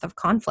aftermath of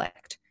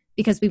conflict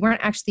because we weren't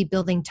actually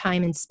building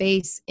time and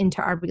space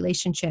into our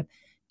relationship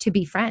to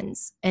be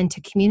friends and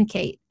to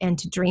communicate and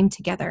to dream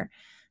together.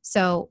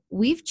 So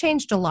we've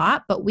changed a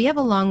lot, but we have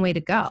a long way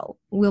to go.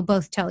 We'll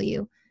both tell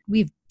you,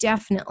 we've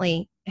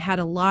definitely had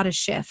a lot of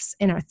shifts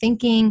in our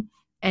thinking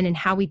and in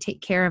how we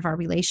take care of our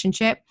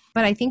relationship.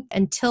 But I think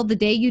until the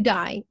day you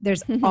die,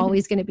 there's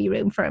always going to be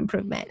room for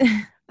improvement.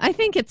 I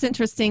think it's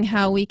interesting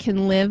how we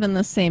can live in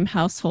the same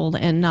household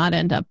and not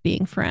end up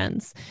being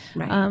friends.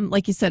 Right.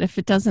 Like you said, if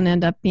it doesn't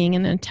end up being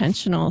an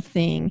intentional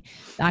thing,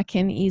 that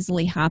can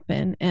easily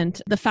happen.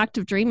 And the fact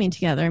of dreaming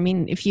together, I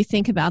mean, if you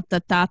think about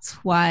that, that's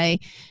why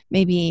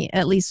maybe,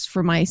 at least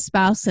for my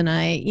spouse and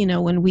I,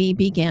 when we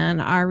began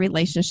our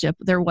relationship,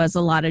 there was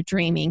a lot of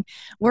dreaming.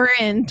 We're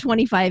in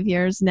 25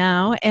 years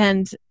now,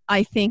 and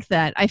I think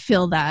that I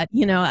feel that,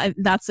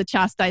 that's a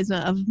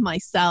chastisement of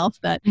myself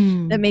that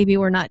maybe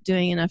we're not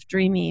doing enough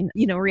dreaming.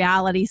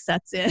 Reality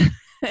sets in.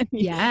 And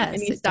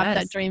you stop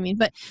that dreaming.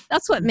 But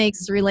that's what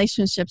makes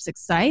relationships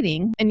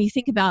exciting. And you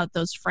think about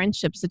those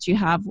friendships that you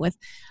have with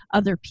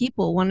other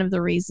people. One of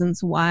the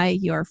reasons why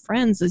you're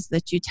friends is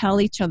that you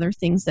tell each other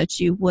things that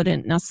you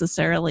wouldn't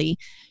necessarily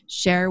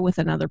share with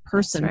another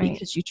person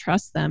because you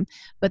trust them.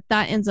 But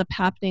that ends up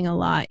happening a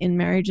lot in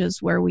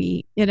marriages where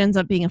it ends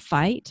up being a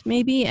fight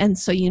maybe. And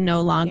so you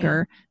no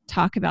longer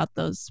talk about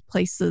those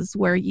places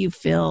where you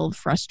feel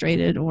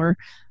frustrated or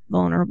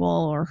vulnerable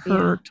or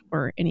hurt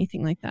or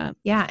anything like that.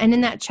 Yeah. And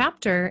in that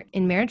chapter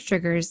in Marriage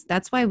Triggers,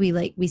 that's why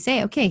we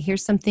say, okay,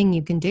 here's something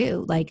you can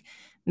do. Like,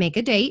 make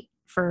a date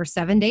for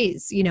 7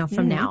 days,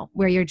 from now,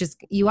 where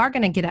you are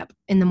going to get up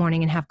in the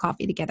morning and have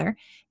coffee together.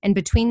 And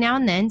between now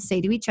and then,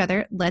 say to each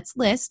other, let's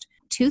list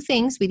 2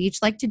 things we'd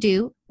each like to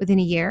do within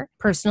a year,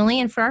 personally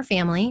and for our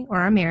family or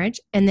our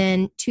marriage, and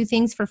then 2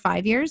 things for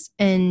 5 years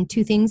and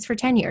 2 things for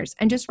 10 years,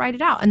 and just write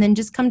it out. And then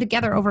just come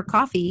together over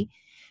coffee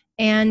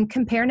and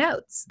compare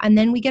notes. And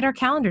then we get our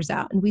calendars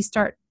out and we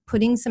start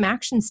putting some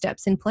action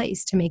steps in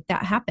place to make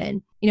that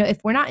happen. If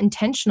we're not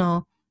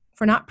intentional, if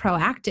we're not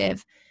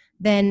proactive,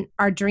 then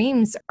our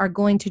dreams are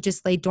going to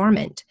just lay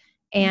dormant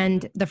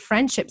and the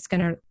friendship's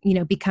going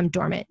to, become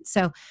dormant.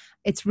 So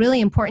it's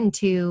really important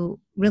to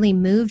really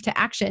move to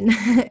action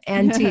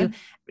and to,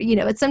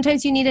 it's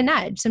sometimes you need a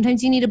nudge.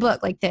 Sometimes you need a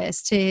book like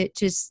this to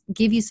just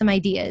give you some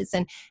ideas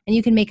and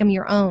you can make them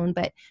your own,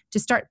 but to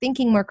start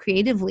thinking more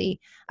creatively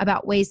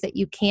about ways that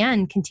you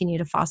can continue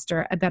to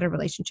foster a better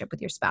relationship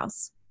with your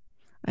spouse.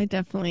 I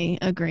definitely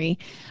agree.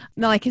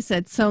 Like I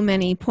said, so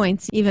many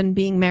points, even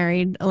being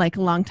married like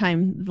a long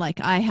time, like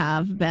I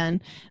have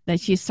been,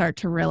 that you start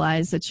to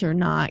realize that you're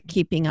not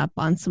keeping up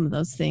on some of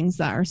those things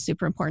that are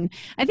super important.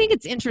 I think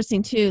it's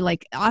interesting too,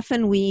 like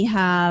often we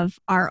have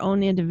our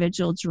own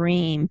individual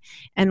dream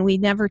and we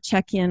never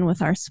check in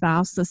with our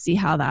spouse to see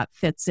how that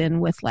fits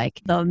in with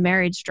like the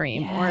marriage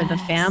dream or the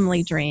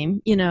family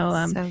dream,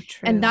 So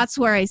true. And that's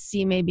where I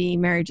see maybe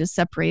marriage is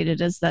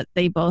separated, is that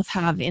they both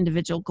have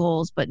individual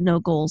goals, but no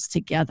goals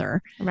together.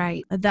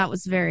 Right. That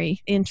was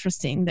very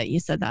interesting that you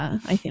said that.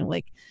 I think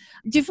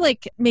do you feel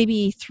like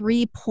maybe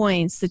 3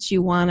 points that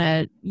you want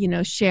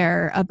to,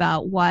 share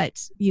about what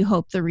you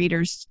hope the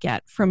readers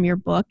get from your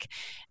book?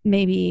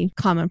 Maybe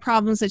common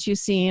problems that you've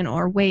seen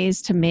or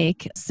ways to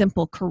make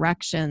simple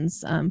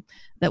corrections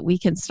that we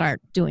can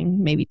start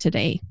doing maybe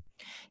today.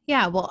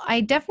 Yeah, well, I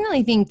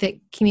definitely think that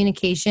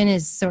communication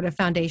is sort of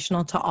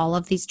foundational to all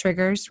of these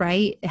triggers,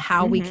 right?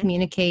 How we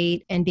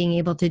communicate and being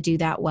able to do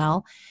that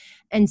well.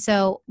 And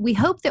so we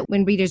hope that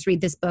when readers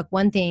read this book,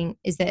 one thing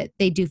is that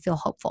they do feel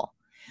hopeful.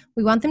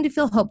 We want them to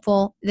feel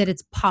hopeful that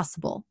it's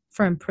possible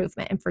for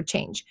improvement and for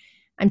change.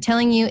 I'm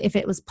telling you, if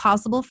it was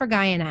possible for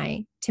Guy and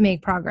I to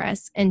make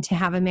progress and to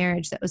have a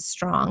marriage that was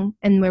strong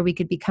and where we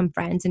could become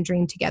friends and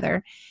dream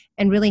together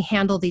and really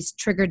handle these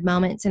triggered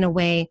moments in a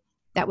way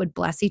that would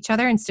bless each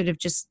other instead of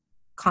just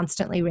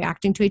constantly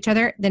reacting to each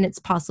other, then it's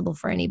possible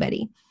for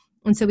anybody.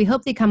 And so we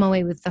hope they come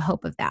away with the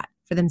hope of that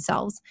for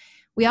themselves.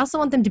 We also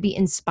want them to be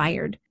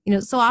inspired.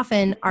 So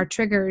often our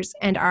triggers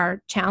and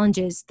our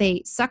challenges,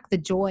 they suck the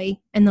joy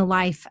and the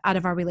life out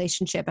of our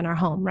relationship and our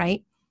home,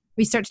 right?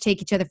 We start to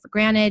take each other for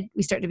granted.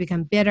 We start to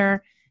become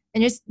bitter.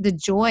 And just the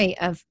joy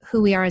of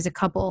who we are as a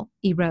couple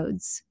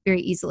erodes very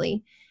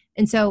easily.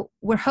 And so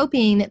we're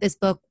hoping that this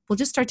book will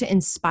just start to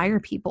inspire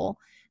people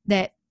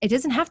that it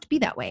doesn't have to be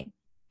that way.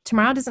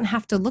 Tomorrow doesn't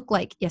have to look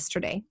like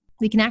yesterday.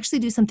 We can actually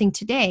do something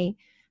today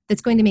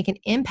that's going to make an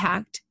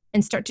impact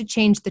and start to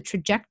change the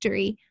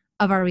trajectory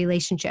of our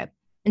relationship.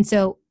 And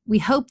so we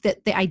hope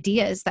that the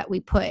ideas that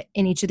we put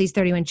in each of these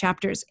 31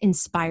 chapters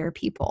inspire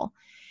people.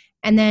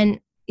 And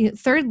then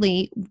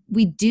thirdly,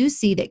 we do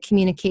see that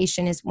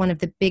communication is one of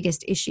the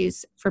biggest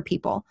issues for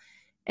people.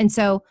 And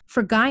so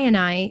for Guy and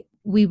I,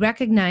 we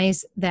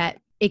recognize that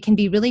it can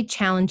be really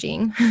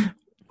challenging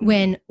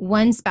when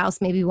one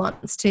spouse maybe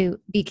wants to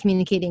be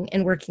communicating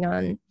and working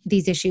on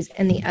these issues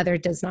and the other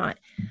does not.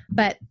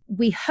 But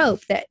we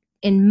hope that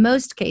in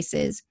most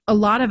cases, a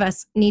lot of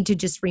us need to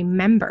just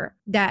remember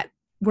that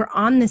we're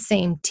on the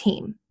same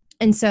team.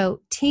 And so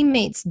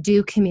teammates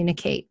do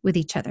communicate with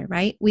each other,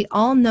 right? We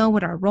all know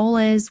what our role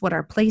is, what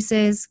our place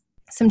is.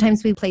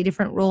 Sometimes we play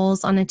different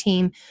roles on a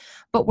team,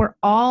 but we're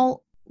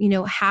all,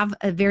 have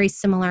a very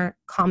similar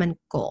common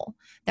goal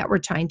that we're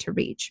trying to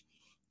reach.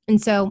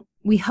 And so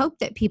we hope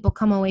that people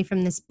come away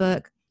from this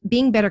book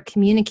being better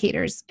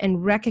communicators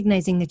and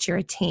recognizing that you're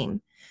a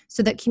team.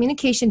 So that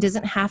communication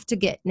doesn't have to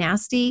get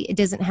nasty. It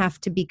doesn't have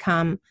to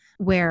become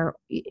where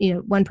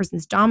one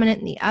person's dominant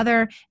and the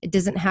other. It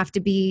doesn't have to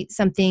be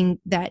something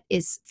that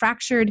is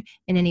fractured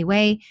in any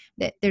way.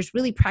 That there's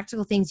really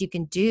practical things you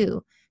can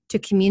do to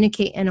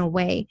communicate in a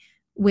way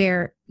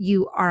where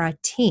you are a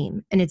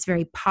team and it's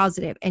very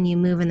positive and you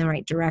move in the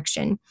right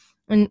direction.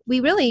 And we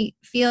really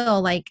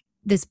feel like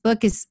this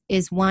book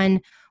is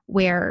one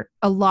where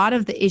a lot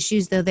of the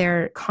issues, though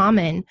they're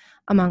common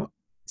among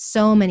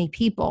so many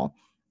people,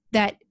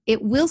 that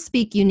it will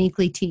speak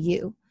uniquely to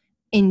you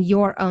in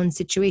your own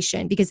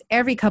situation because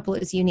every couple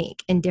is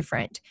unique and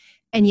different.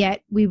 And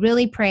yet we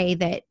really pray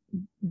that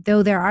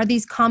though there are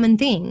these common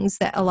things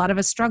that a lot of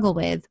us struggle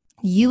with,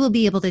 you will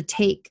be able to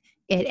take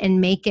it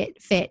and make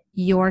it fit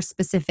your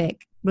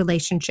specific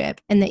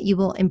relationship and that you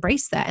will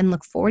embrace that and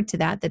look forward to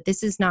that, that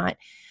this is not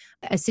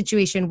a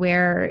situation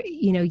where,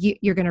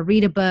 you're going to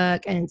read a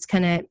book and it's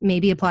kind of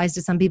maybe applies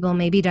to some people,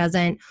 maybe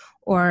doesn't,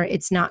 or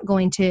it's not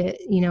going to,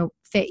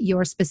 fit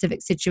your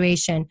specific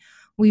situation.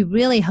 We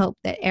really hope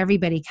that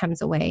everybody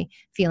comes away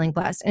feeling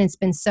blessed. And it's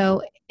been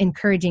so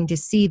encouraging to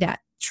see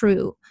that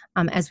true,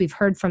 as we've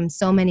heard from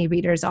so many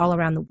readers all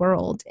around the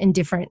world in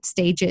different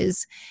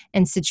stages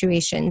and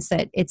situations,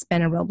 that it's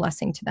been a real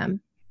blessing to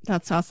them.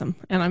 That's awesome.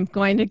 And I'm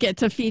going to get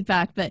to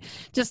feedback, but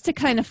just to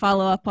kind of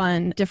follow up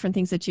on different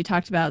things that you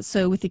talked about.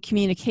 So with the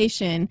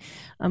communication,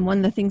 one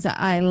of the things that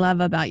I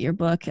love about your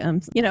book,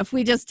 if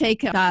we just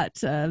take that,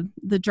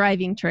 the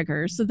driving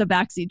triggers, so the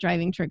backseat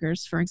driving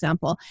triggers, for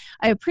example,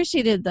 I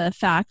appreciated the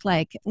fact,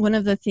 like one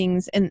of the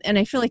things, and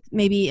I feel like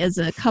maybe as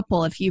a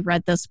couple, if you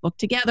read this book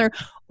together,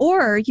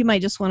 or you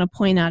might just want to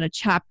point out a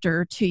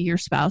chapter to your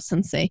spouse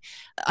and say,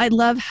 I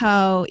love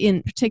how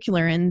in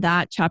particular in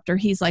that chapter,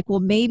 he's like, well,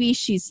 maybe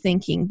she's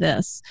thinking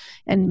this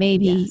and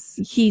maybe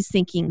he's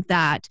thinking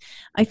that.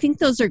 I think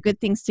those are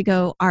good things to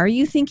go, are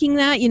you thinking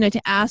that?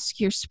 To ask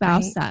your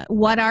spouse that.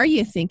 What are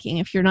you thinking?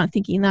 If you're not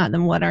thinking that,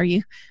 then what are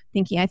you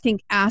thinking? I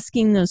think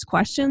asking those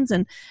questions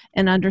and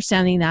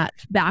understanding that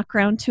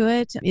background to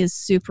it is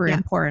super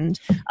important.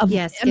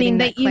 Getting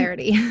that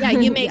clarity.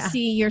 You may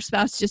see your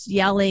spouse just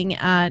yelling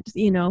at,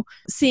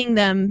 seeing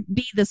them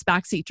be this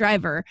backseat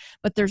driver,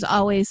 but there's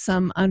always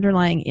some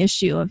underlying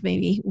issue of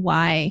maybe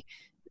why,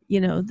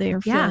 they're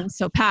feeling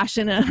so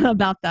passionate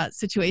about that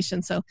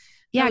situation. So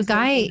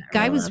Guy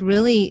was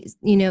really,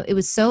 it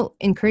was so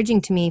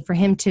encouraging to me for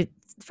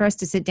us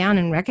to sit down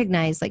and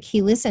recognize, like,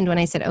 he listened when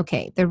I said,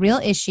 okay, the real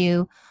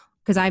issue,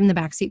 because I'm the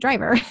backseat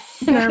driver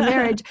in our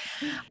marriage.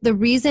 The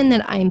reason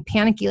that I'm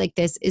panicky like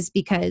this is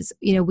because,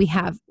 we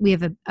have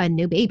a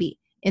new baby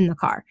in the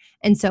car.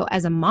 And so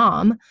as a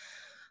mom,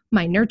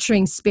 my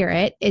nurturing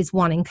spirit is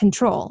wanting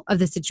control of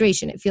the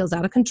situation. It feels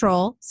out of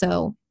control.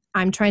 So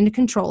I'm trying to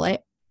control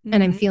it. Mm-hmm.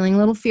 And I'm feeling a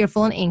little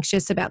fearful and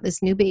anxious about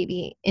this new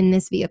baby in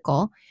this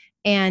vehicle.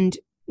 And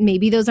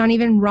maybe those aren't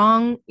even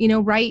wrong,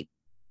 right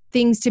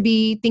things to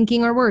be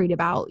thinking or worried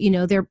about.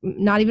 They're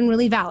not even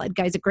really valid.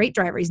 Guy's a great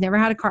driver. He's never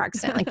had a car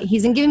accident. Like, he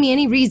hasn't given me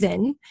any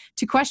reason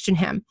to question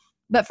him.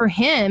 But for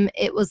him,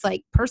 it was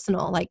like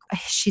personal, like,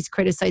 she's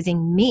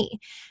criticizing me.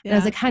 And I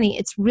was like, honey,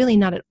 it's really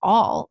not at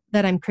all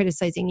that I'm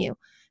criticizing you.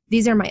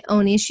 These are my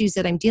own issues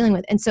that I'm dealing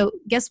with. And so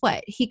guess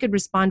what? He could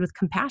respond with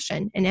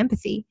compassion and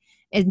empathy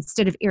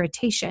instead of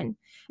irritation.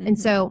 Mm-hmm. And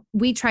so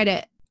we try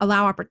to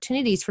allow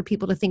opportunities for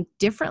people to think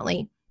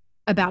differently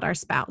about our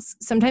spouse.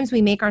 Sometimes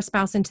we make our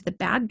spouse into the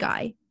bad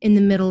guy in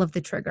the middle of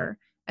the trigger,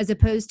 as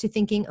opposed to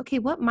thinking, okay,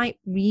 what might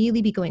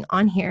really be going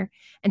on here?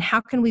 And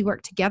how can we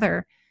work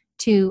together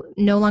to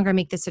no longer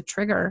make this a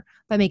trigger,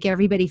 but make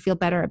everybody feel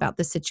better about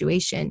the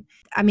situation?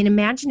 I mean,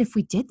 imagine if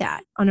we did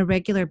that on a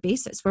regular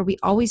basis, where we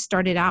always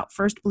started out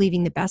first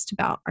believing the best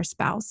about our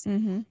spouse.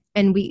 Mm-hmm.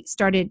 And we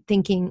started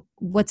thinking,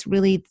 what's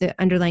really the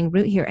underlying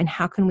root here? And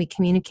how can we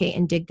communicate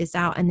and dig this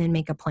out and then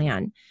make a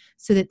plan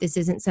so that this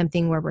isn't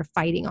something where we're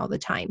fighting all the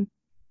time?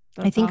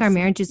 That's I think awesome. Our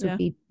marriages would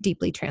be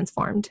deeply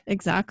transformed.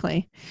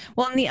 Exactly.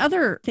 Well, and the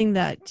other thing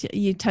that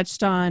you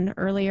touched on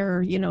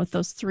earlier, with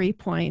those 3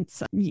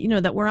 points,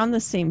 that we're on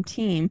the same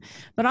team,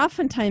 but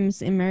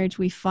oftentimes in marriage,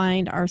 we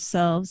find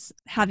ourselves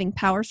having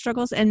power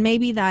struggles. And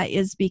maybe that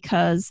is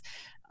because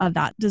of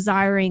that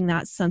desiring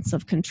that sense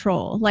of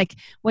control. Like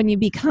when you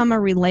become a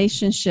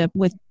relationship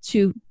with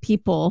two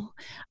people,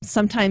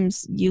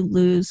 sometimes you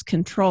lose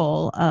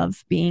control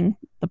of being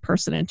the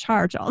person in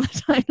charge all the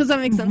time. Does that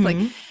make sense?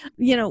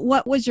 Mm-hmm. Like,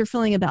 what was your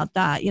feeling about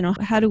that?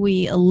 How do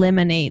we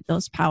eliminate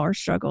those power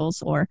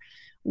struggles or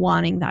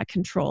wanting that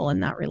control in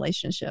that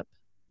relationship?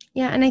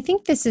 Yeah. And I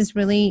think this is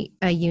really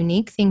a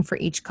unique thing for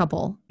each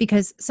couple,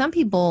 because some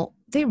people,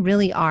 they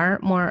really are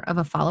more of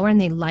a follower and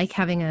they like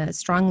having a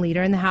strong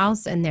leader in the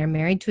house, and they're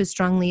married to a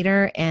strong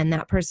leader, and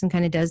that person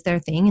kind of does their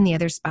thing and the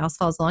other spouse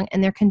follows along,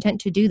 and they're content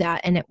to do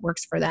that and it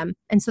works for them.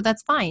 And so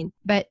that's fine.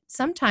 But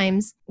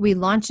sometimes we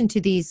launch into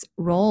these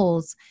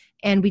roles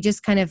and we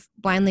just kind of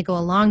blindly go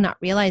along, not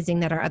realizing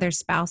that our other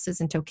spouse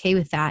isn't okay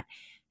with that.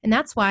 And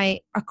that's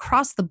why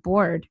across the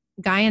board,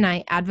 Guy and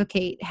I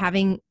advocate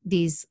having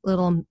these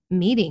little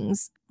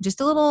meetings,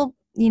 just a little,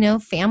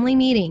 family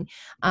meeting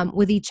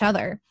with each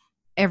other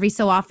every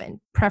so often,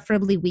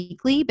 preferably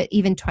weekly, but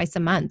even twice a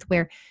month,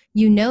 where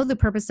the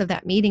purpose of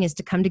that meeting is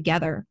to come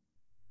together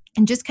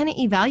and just kind of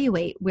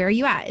evaluate where are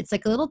you at. It's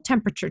like a little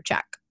temperature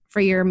check for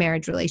your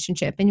marriage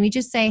relationship. And we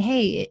just say,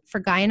 hey, for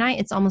Guy and I,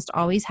 it's almost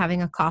always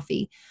having a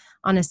coffee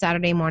on a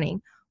Saturday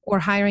morning, or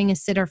hiring a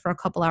sitter for a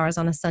couple hours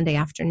on a Sunday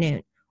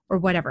afternoon, or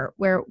whatever,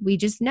 where we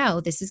just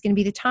know this is going to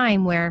be the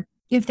time where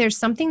if there's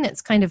something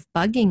that's kind of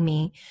bugging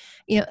me,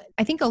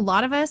 I think a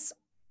lot of us,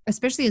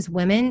 especially as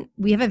women,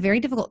 we have a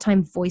very difficult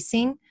time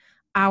voicing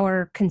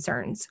our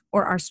concerns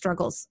or our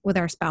struggles with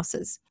our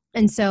spouses.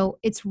 And so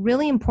it's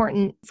really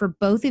important for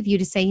both of you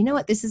to say, you know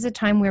what, this is a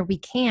time where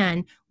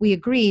we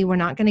agree, we're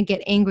not going to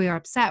get angry or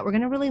upset. We're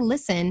going to really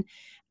listen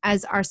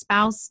as our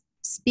spouse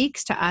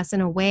speaks to us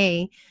in a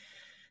way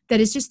that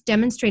is just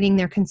demonstrating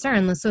their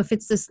concern. So if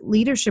it's this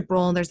leadership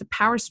role, there's a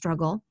power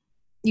struggle,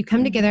 you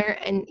come together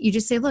and you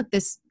just say, look,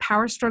 this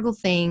power struggle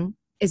thing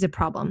is a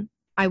problem.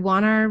 I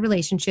want our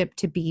relationship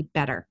to be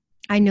better.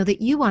 I know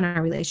that you want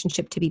our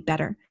relationship to be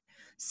better.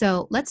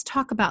 So let's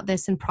talk about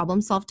this and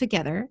problem solve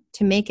together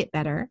to make it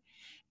better.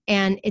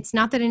 And it's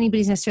not that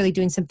anybody's necessarily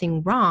doing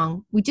something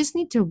wrong. We just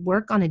need to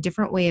work on a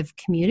different way of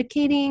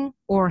communicating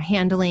or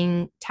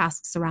handling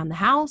tasks around the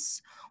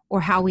house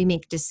or how we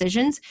make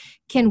decisions,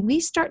 can we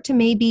start to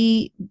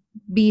maybe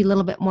be a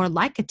little bit more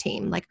like a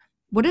team? Like,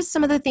 what are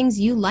some of the things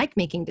you like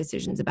making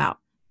decisions about?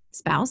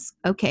 Spouse,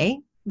 okay,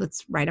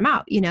 let's write them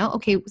out.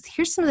 Okay,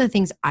 here's some of the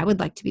things I would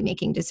like to be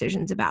making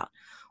decisions about.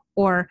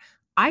 Or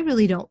I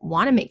really don't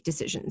want to make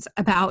decisions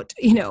about,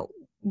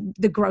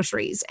 the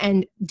groceries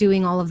and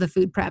doing all of the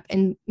food prep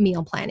and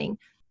meal planning.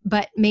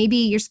 But maybe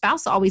your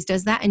spouse always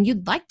does that and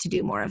you'd like to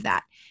do more of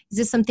that. Is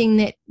this something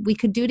that we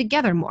could do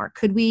together more?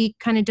 Could we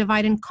kind of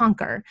divide and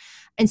conquer?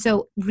 And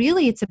so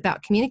really it's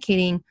about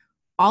communicating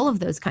all of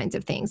those kinds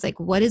of things, like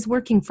what is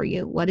working for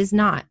you, what is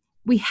not.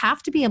 We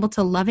have to be able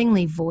to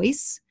lovingly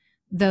voice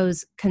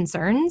those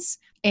concerns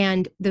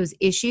and those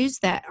issues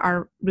that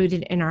are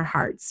rooted in our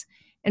hearts.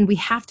 And we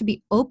have to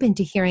be open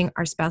to hearing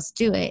our spouse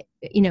do it,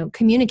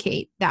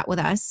 communicate that with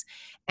us,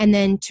 and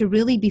then to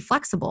really be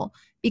flexible.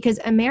 Because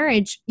a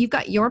marriage, you've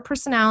got your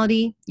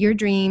personality, your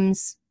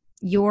dreams,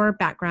 your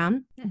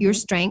background, your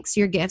strengths,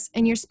 your gifts,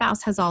 and your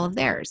spouse has all of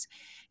theirs.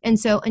 And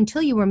so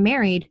until you were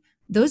married,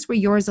 those were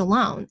yours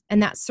alone,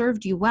 and that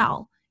served you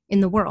well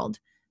in the world.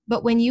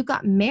 But when you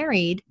got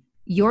married,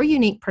 your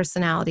unique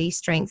personality,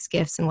 strengths,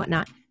 gifts, and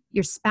whatnot,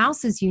 your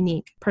spouse's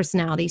unique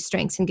personality,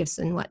 strengths, and gifts,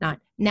 and whatnot,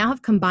 now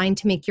have combined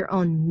to make your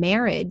own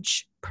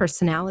marriage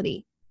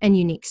personality and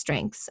unique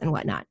strengths and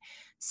whatnot.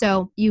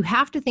 So you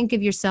have to think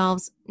of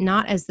yourselves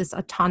not as this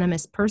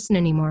autonomous person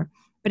anymore,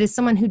 but as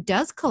someone who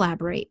does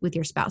collaborate with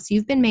your spouse.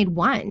 You've been made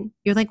one.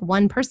 You're like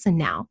one person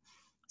now.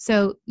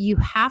 So you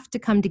have to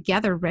come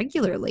together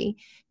regularly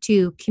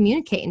to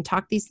communicate and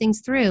talk these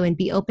things through and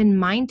be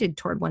open-minded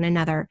toward one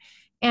another.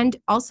 And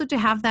also to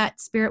have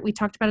that spirit we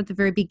talked about at the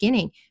very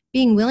beginning,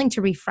 being willing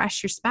to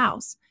refresh your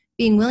spouse,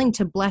 being willing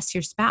to bless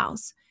your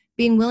spouse,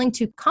 being willing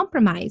to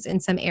compromise in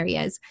some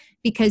areas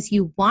because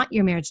you want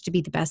your marriage to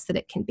be the best that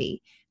it can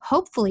be.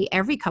 Hopefully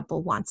every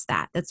couple wants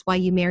that. That's why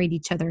you married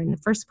each other in the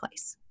first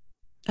place.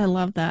 I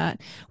love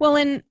that. Well,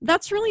 and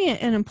that's really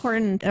an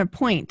important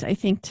point, I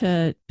think,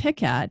 to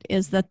pick at,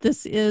 is that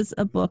this is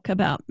a book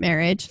about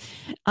marriage.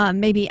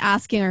 Maybe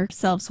asking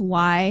ourselves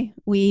why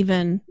we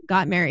even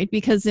got married,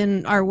 because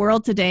in our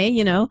world today,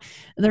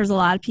 there's a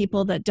lot of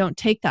people that don't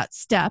take that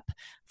step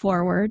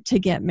forward to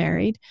get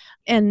married.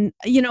 And,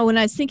 when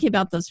I was thinking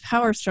about those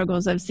power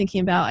struggles, I was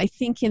thinking about, I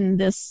think in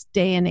this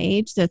day and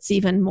age, that's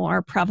even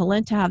more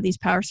prevalent to have these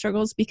power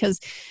struggles because,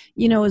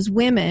 as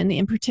women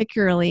in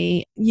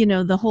particularly,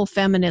 the whole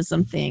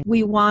feminism thing,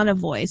 we want a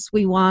voice.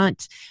 We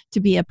want to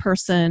be a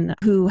person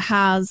who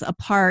has a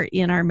part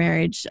in our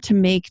marriage to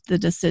make the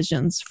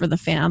decisions for the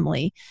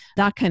family,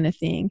 that kind of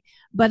thing.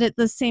 But at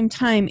the same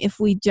time, if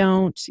we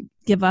don't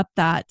give up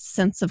that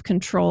sense of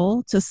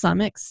control to some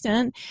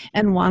extent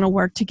and want to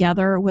work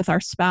together with our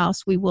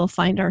spouse, we will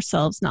find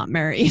ourselves not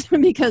married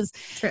because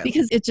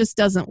it just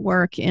doesn't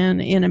work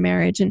in a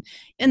marriage. And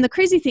the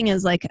crazy thing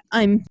is, like,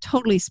 I'm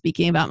totally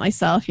speaking about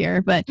myself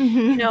here, but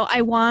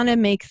I want to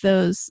make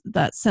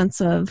that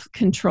sense of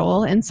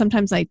control. And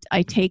sometimes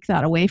I take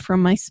that away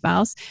from my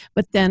spouse,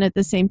 but then at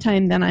the same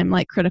time, then I'm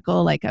like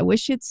critical, like, I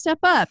wish you'd step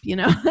up,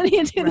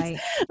 right.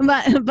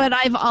 But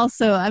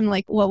I'm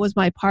like, what was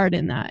my part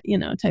in that,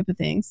 type of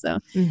thing. So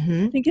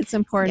I think it's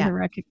important to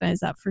recognize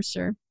that for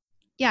sure.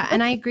 Yeah.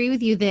 And I agree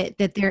with you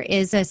that there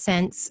is a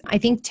sense, I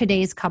think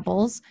today's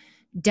couples,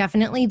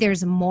 definitely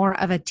there's more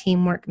of a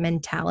teamwork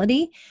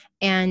mentality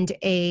and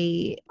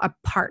a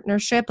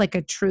partnership, like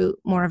a true,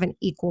 more of an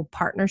equal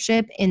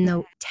partnership in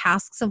the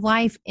tasks of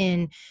life,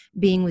 in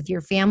being with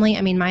your family.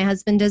 I mean, my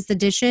husband does the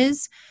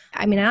dishes.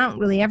 I mean, I don't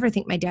really ever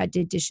think my dad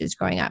did dishes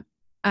growing up.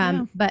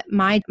 But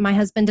my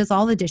husband does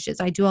all the dishes.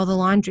 I do all the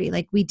laundry.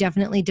 Like, we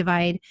definitely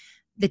divide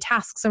the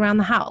tasks around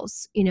the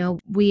house.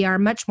 We are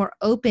much more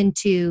open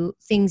to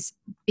things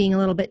being a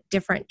little bit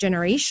different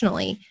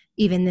generationally,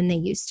 even than they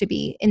used to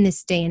be in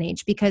this day and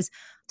age, because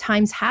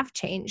times have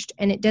changed.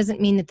 And it doesn't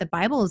mean that the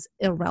Bible is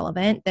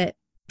irrelevant. That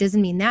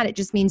doesn't mean that. It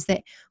just means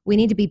that we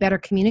need to be better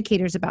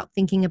communicators about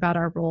thinking about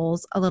our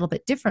roles a little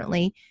bit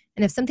differently.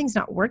 And if something's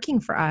not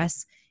working for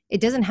us, it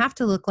doesn't have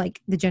to look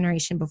like the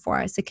generation before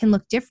us. It can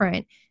look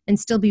different and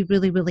still be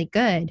really, really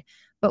good.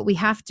 But we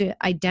have to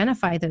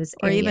identify those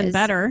areas. Or even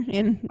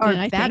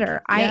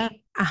better. I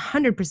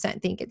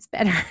 100% think it's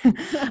better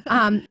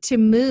to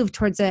move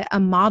towards a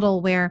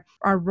model where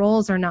our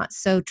roles are not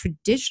so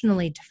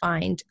traditionally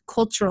defined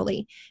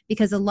culturally.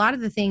 Because a lot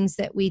of the things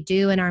that we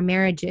do in our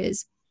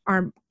marriages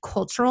are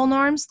cultural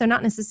norms. They're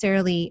not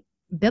necessarily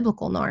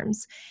biblical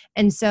norms.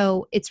 And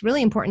so it's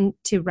really important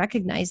to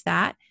recognize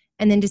that.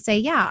 And then to say,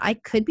 yeah, I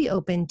could be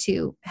open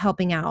to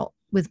helping out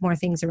with more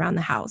things around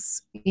the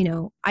house.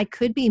 I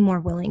could be more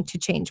willing to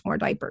change more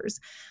diapers.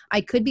 I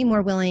could be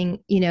more willing,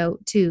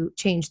 to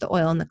change the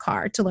oil in the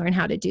car, to learn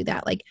how to do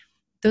that. Like,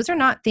 those are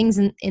not things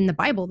in the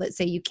Bible that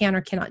say you can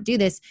or cannot do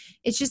this.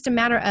 It's just a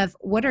matter of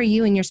what are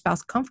you and your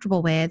spouse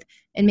comfortable with,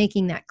 and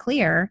making that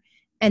clear,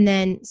 and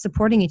then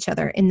supporting each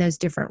other in those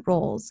different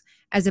roles,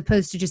 as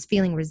opposed to just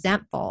feeling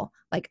resentful.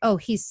 Like, oh,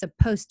 he's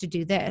supposed to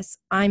do this.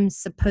 I'm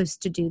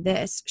supposed to do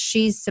this.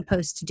 She's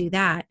supposed to do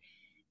that.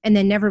 And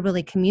then never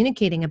really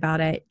communicating about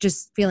it,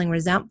 just feeling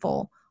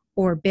resentful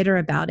or bitter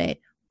about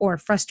it, or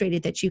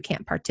frustrated that you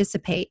can't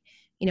participate,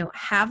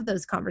 have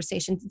those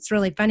conversations. It's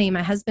really funny.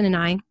 My husband and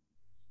I,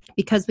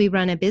 because we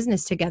run a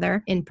business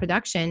together in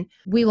production,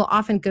 we will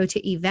often go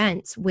to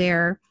events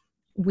where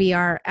we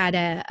are at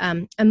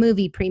a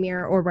movie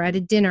premiere, or we're at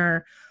a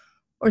dinner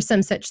or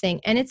some such thing.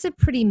 And it's a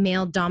pretty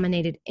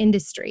male-dominated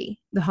industry,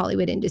 the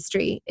Hollywood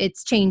industry.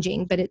 It's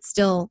changing, but it's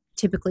still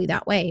typically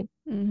that way.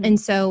 Mm-hmm. And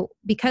so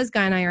because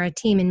Guy and I are a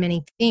team in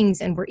many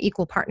things and we're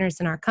equal partners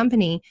in our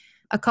company,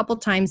 a couple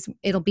times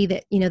it'll be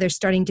that, they're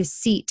starting to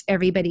seat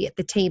everybody at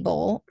the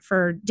table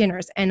for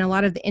dinners. And a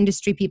lot of the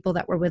industry people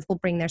that we're with will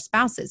bring their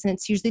spouses. And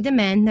it's usually the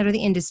men that are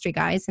the industry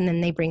guys, and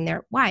then they bring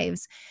their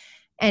wives.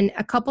 And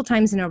a couple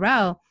times in a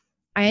row,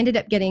 I ended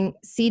up getting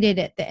seated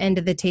at the end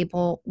of the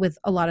table with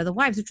a lot of the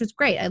wives, which was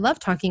great. I love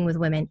talking with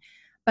women,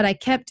 but I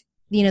kept,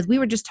 we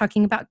were just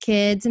talking about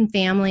kids and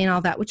family and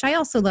all that, which I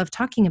also love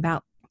talking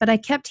about. But I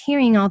kept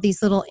hearing all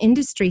these little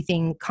industry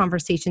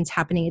conversations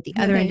happening at the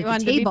other end of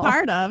the table. To be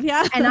part of,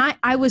 yeah. And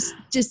I was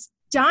just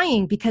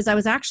dying because I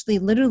was actually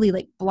literally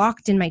like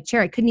blocked in my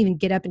chair. I couldn't even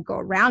get up and go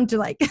around to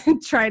like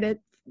try to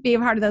be a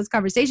part of those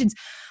conversations.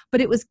 But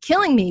it was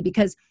killing me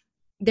because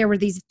there were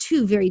these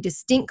two very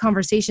distinct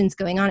conversations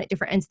going on at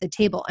different ends of the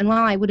table. And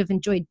while I would have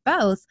enjoyed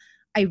both,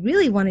 I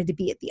really wanted to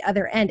be at the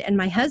other end. And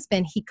my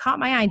husband, he caught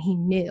my eye and he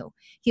knew.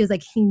 He was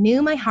like, he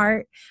knew my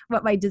heart,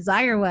 what my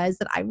desire was,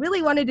 that I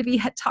really wanted to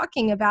be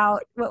talking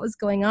about what was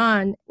going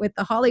on with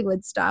the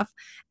Hollywood stuff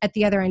at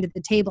the other end of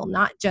the table,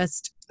 not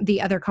just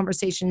the other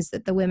conversations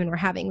that the women were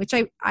having, which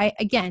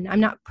again, I'm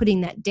not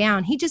putting that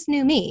down. He just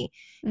knew me.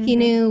 Mm-hmm. He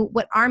knew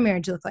what our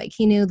marriage looked like.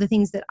 He knew the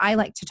things that I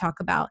like to talk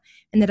about,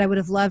 and that I would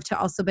have loved to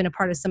also been a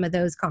part of some of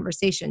those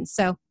conversations.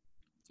 So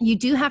you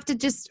do have to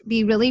just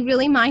be really,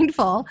 really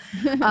mindful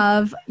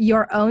of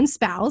your own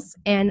spouse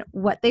and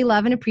what they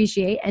love and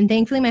appreciate. And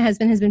thankfully, my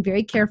husband has been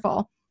very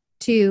careful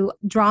to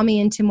draw me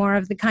into more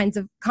of the kinds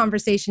of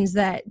conversations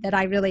that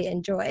I really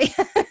enjoy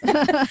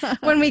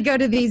when we go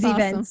to these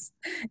events.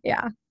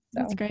 Yeah.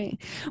 So. That's great.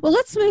 Well,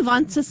 let's move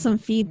on to some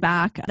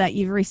feedback that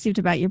you've received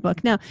about your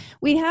book. Now,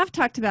 we have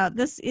talked about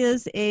this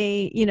is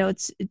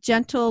it's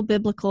gentle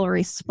biblical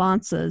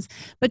responses,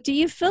 but do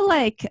you feel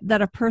like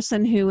that a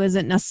person who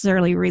isn't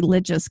necessarily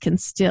religious can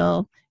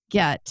still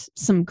get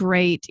some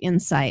great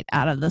insight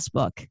out of this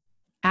book?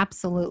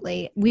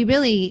 Absolutely. We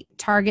really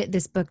target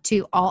this book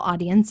to all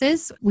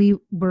audiences. We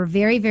were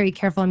very, very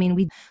careful. I mean,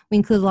 we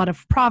include a lot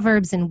of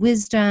proverbs and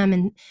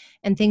wisdom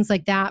and things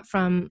like that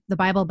from the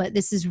Bible, but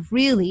this is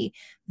really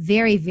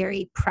very,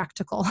 very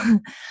practical.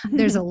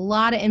 There's a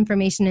lot of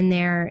information in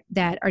there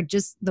that are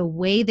just the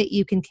way that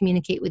you can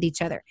communicate with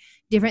each other.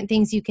 Different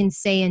things you can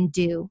say and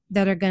do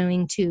that are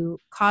going to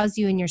cause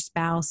you and your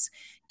spouse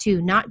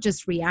to not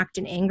just react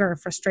in anger or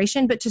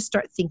frustration, but to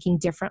start thinking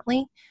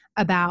differently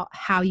about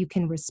how you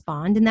can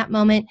respond in that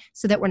moment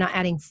so that we're not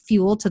adding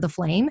fuel to the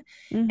flame.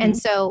 Mm-hmm. And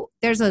so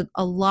there's a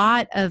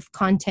lot of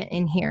content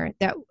in here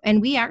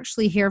and we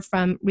actually hear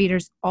from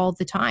readers all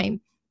the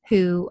time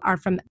who are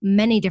from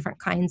many different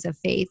kinds of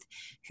faith,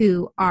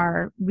 who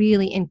are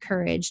really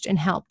encouraged and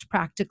helped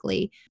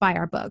practically by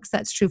our books.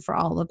 That's true for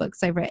all the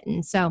books I've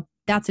written. So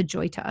that's a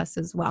joy to us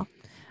as well.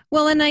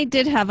 Well, and I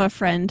did have a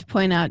friend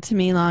point out to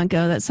me long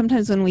ago that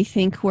sometimes when we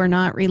think we're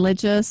not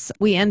religious,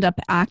 we end up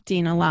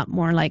acting a lot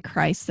more like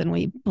Christ than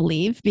we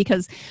believe,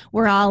 because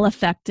we're all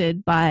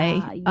affected by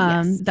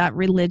that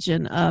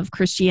religion of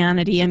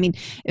Christianity. I mean,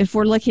 if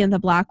we're looking at the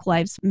Black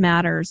Lives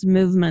Matters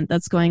movement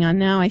that's going on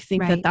now, I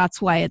think that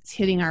that's why it's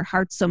hitting our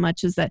hearts so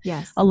much, is that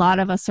a lot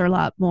of us are a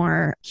lot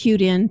more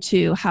cued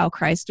into how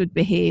Christ would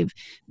behave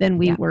than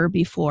we were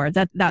before.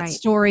 That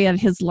story of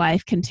his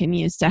life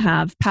continues to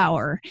have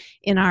power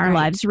in our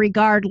lives,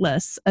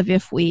 regardless of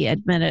if we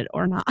admit it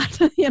or not,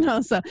 so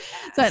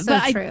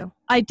true.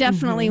 I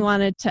definitely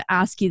wanted to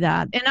ask you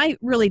that. And I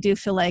really do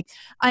feel like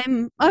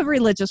I'm a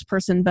religious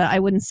person, but I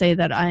wouldn't say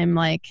that I'm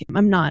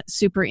not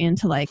super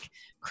into like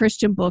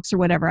Christian books or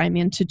whatever. I'm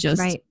into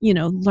just,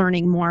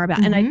 learning more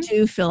about. And I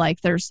do feel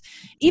like there's,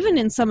 even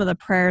in some of the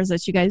prayers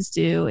that you guys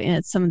do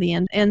at some of the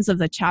ends of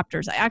the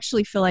chapters, I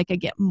actually feel like I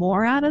get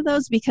more out of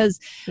those because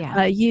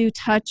you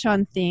touch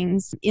on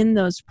things in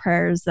those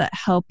prayers that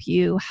help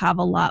you have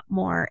a lot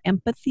more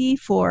empathy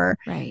for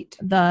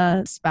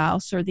the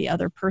spouse or the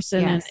other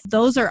person. And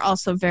those are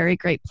also very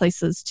great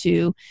places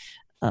to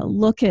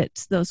look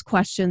at those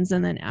questions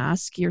and then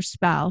ask your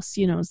spouse,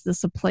 is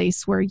this a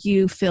place where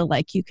you feel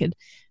like you could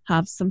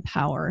have some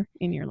power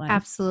in your life?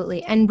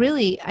 Absolutely. And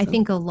really, I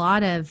think a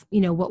lot of,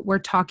 what we're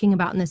talking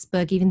about in this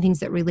book, even things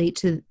that relate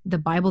to the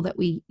Bible that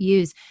we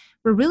use,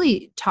 we're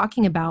really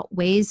talking about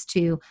ways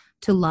to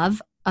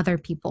love other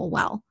people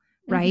well,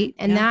 right?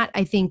 And that,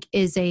 I think,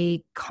 is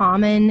a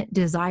common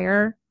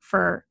desire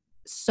for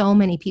so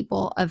many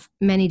people of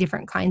many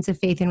different kinds of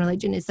faith and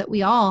religion, is that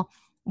we all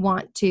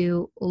want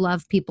to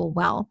love people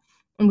well,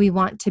 and we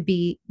want to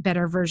be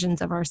better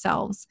versions of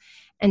ourselves.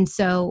 And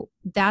so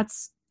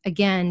that's,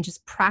 again,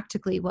 just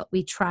practically what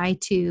we try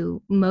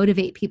to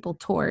motivate people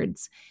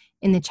towards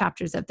in the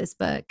chapters of this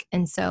book.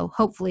 And so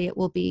hopefully it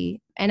will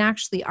be, and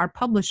actually our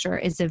publisher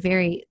is a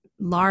very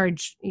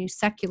large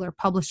secular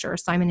publisher,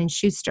 Simon and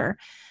Schuster.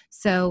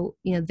 So,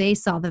 they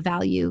saw the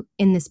value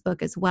in this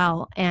book as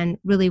well and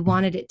really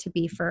wanted it to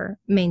be for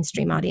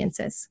mainstream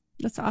audiences.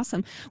 That's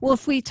awesome. Well,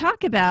 if we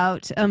talk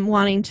about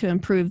wanting to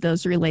improve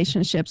those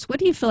relationships, what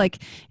do you feel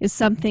like is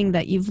something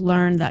that you've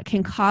learned that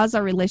can cause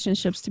our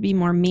relationships to be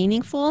more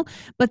meaningful,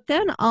 but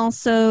then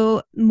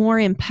also more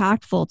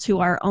impactful to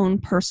our own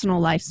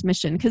personal life's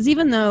mission? Because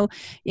even though,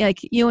 like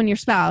you and your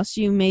spouse,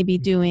 you may be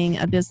doing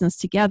a business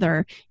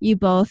together, you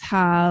both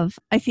have,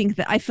 I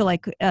feel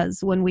like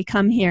as when we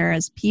come here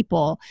as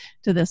people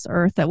to this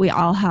earth, that we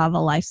all have a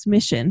life's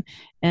mission.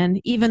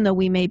 And even though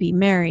we may be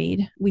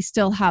married, we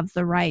still have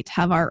the right to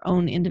have our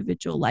own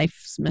individual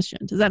life's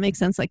mission. Does that make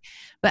sense?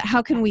 But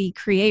how can we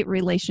create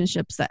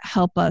relationships that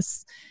help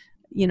us,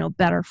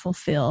 better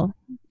fulfill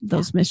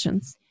those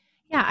missions?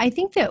 Yeah, I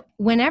think that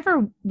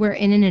whenever we're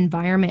in an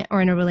environment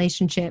or in a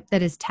relationship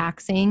that is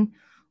taxing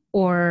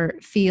or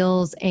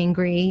feels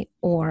angry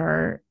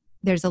or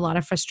there's a lot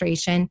of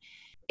frustration,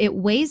 it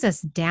weighs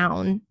us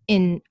down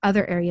in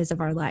other areas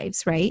of our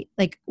lives, right?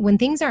 Like when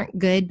things aren't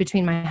good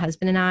between my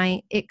husband and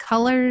I, it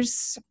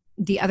colors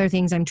the other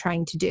things I'm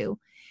trying to do.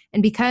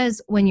 And because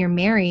when you're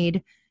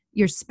married,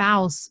 your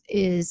spouse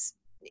is,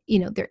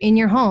 they're in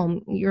your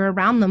home, you're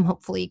around them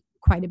hopefully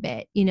quite a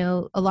bit.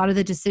 A lot of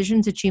the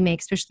decisions that you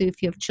make, especially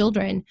if you have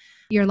children,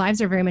 your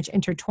lives are very much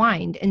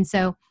intertwined. And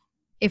so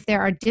if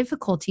there are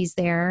difficulties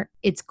there,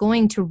 it's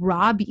going to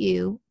rob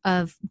you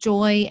of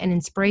joy and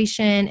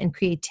inspiration and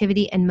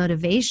creativity and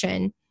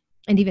motivation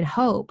and even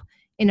hope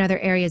in other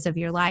areas of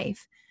your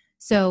life.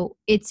 So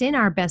it's in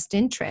our best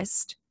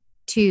interest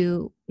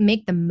to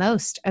make the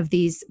most of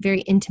these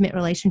very intimate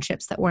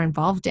relationships that we're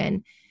involved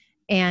in.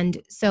 And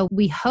so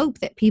we hope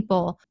that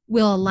people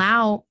will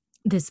allow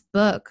this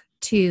book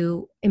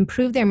to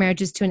improve their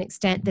marriages to an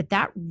extent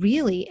that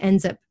really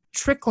ends up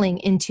trickling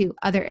into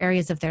other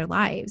areas of their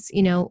lives.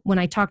 When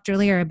I talked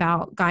earlier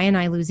about Guy and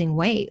I losing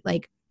weight,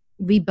 like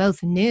we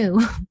both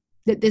knew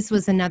that this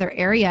was another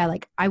area.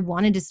 Like I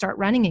wanted to start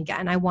running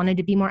again. I wanted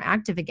to be more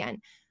active again.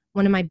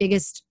 One of my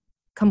biggest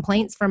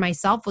complaints for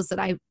myself was that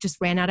I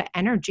just ran out of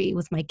energy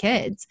with my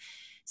kids.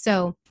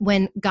 So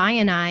when Guy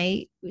and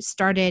I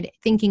started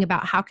thinking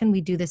about how can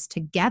we do this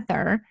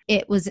together,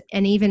 it was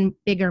an even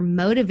bigger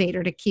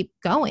motivator to keep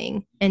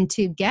going and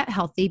to get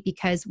healthy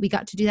because we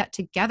got to do that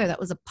together. That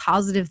was a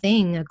positive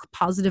thing, a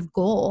positive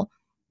goal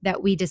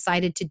that we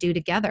decided to do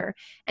together.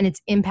 And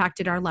it's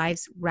impacted our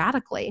lives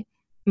radically.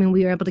 I mean,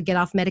 we were able to get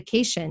off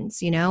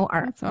medications,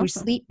 we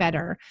sleep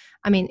better.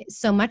 I mean,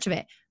 so much of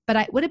it. But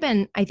it would have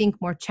been, I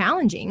think, more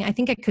challenging. I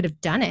think I could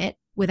have done it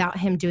without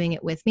him doing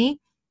it with me.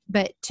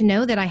 But to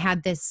know that I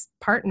had this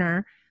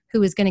partner who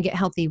was going to get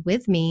healthy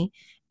with me,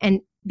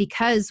 and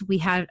because we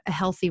had a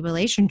healthy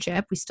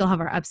relationship, we still have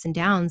our ups and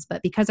downs,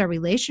 but because our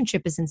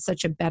relationship is in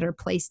such a better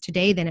place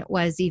today than it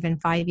was even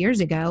 5 years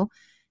ago,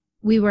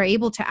 we were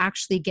able to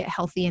actually get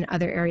healthy in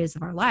other areas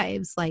of our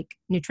lives, like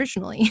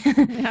nutritionally.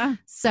 Yeah.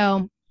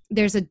 So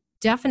there's a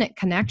definite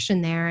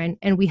connection there.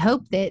 And we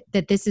hope that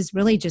this is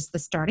really just the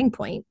starting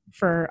point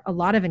for a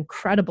lot of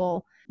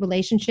incredible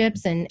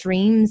relationships and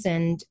dreams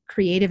and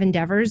creative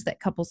endeavors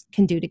that couples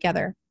can do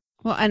together.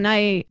 Well, and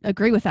I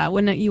agree with that.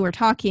 When you were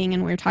talking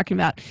and we were talking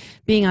about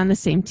being on the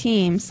same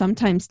team,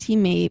 sometimes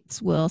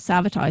teammates will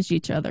sabotage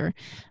each other.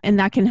 And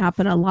that can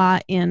happen a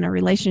lot in a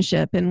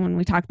relationship. And when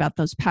we talk about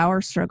those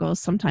power struggles,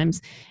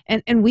 sometimes,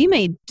 and we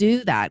may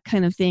do that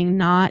kind of thing,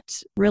 not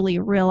really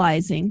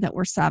realizing that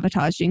we're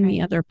sabotaging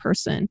the other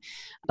person.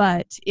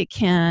 But it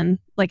can,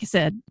 like I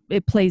said,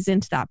 it plays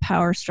into that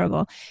power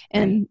struggle.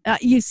 And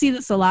you see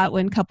this a lot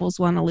when couples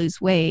want to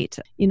lose weight.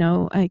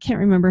 I can't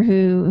remember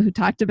who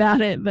talked about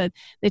it, but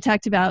they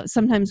talked about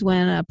sometimes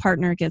when a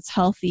partner gets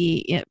healthy,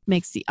 it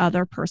makes the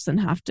other person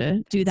have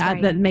to do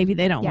that maybe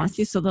they don't want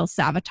to, so they'll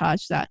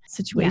sabotage that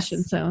situation.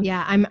 Yes. So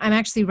yeah, I'm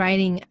actually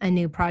writing a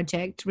new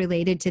project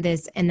related to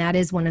this, and that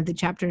is one of the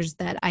chapters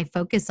that I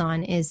focus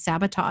on is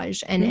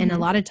sabotage. And a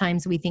lot of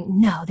times we think,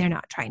 no, they're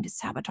not trying to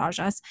sabotage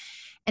us.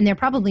 And they're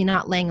probably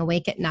not laying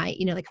awake at night,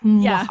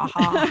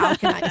 how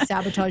can I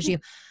sabotage you?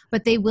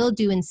 But they will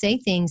do and say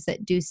things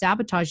that do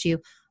sabotage you,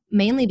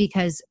 mainly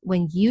because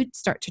when you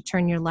start to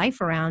turn your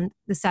life around,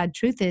 the sad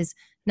truth is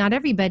not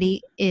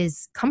everybody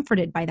is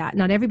comforted by that.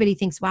 Not everybody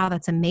thinks, wow,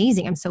 that's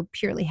amazing. I'm so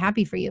purely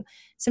happy for you.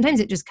 Sometimes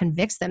it just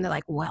convicts them. They're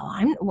like, well,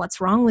 what's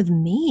wrong with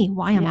me?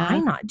 Why am I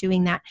not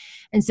doing that?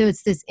 And so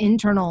it's this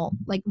internal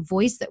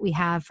voice that we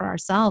have for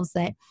ourselves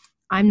that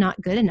I'm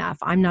not good enough.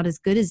 I'm not as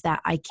good as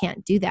that. I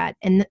can't do that.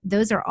 And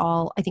those are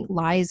all, I think,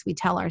 lies we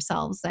tell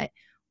ourselves that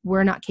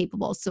we're not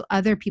capable. So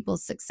other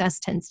people's success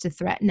tends to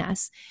threaten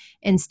us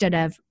instead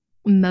of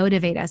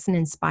motivate us and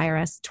inspire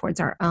us towards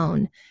our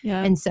own.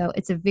 Yeah. And so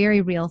it's a very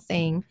real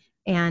thing.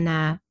 And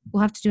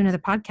we'll have to do another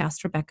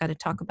podcast, Rebecca, to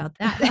talk about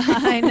that.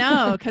 I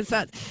know, because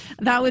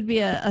that would be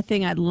a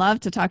thing I'd love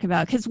to talk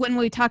about. Because when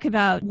we talk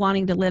about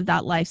wanting to live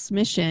that life's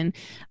mission,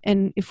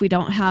 and if we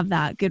don't have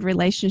that good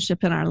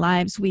relationship in our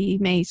lives, we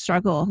may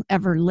struggle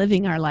ever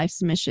living our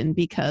life's mission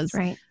because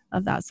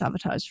of that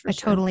sabotage. I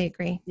totally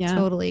agree. Yeah.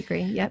 Totally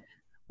agree. Yep.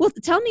 Well,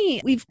 tell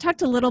me, we've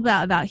talked a little bit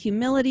about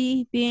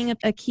humility being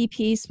a key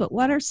piece, but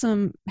what are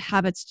some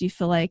habits do you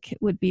feel like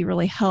would be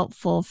really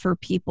helpful for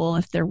people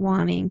if they're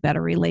wanting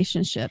better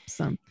relationships?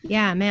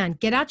 Yeah, man,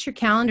 get out your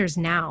calendars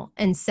now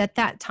and set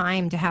that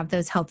time to have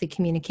those healthy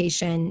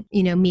communication,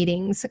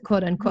 meetings,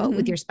 quote unquote,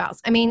 with your spouse.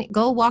 I mean,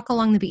 go walk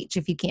along the beach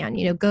if you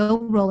can, go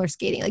roller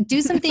skating, like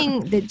do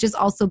something that just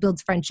also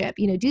builds friendship,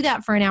 do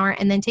that for an hour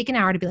and then take an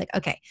hour to be like,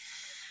 okay,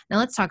 now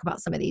let's talk about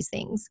some of these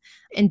things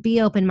and be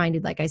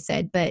open-minded, like I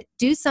said, but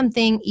do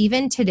something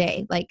even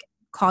today, like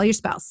call your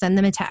spouse, send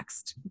them a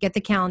text, get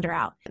the calendar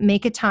out,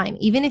 make a time,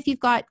 even if you've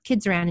got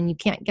kids around and you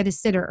can't get a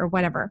sitter or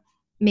whatever.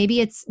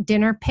 Maybe it's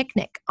dinner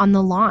picnic on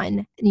the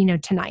lawn,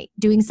 tonight,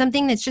 doing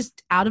something that's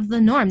just out of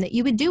the norm that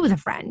you would do with a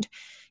friend.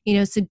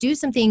 So do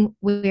something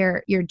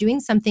where you're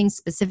doing something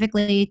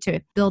specifically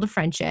to build a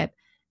friendship,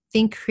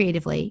 think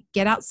creatively,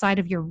 get outside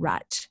of your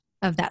rut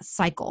of that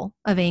cycle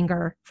of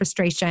anger,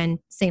 frustration,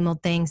 same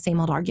old thing,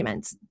 same old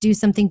arguments. Do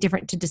something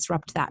different to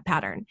disrupt that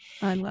pattern.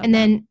 I love and that.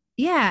 then,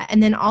 yeah.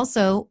 And then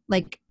also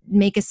like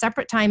make a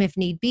separate time if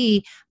need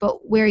be,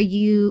 but where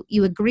you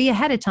agree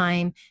ahead of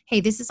time,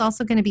 hey, this is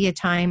also going to be a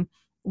time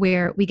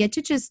where we get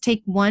to just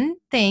take one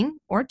thing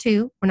or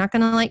two. We're not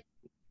going to like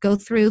go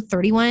through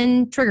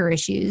 31 trigger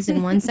issues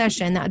in one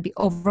session. That would be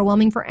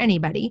overwhelming for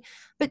anybody.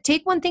 But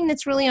take one thing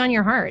that's really on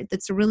your heart,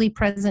 that's a really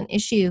present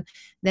issue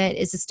that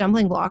is a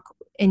stumbling block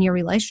in your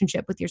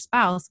relationship with your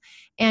spouse,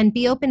 and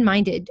be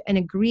open-minded and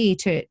agree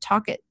to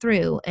talk it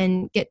through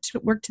and get to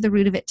work to the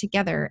root of it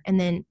together, and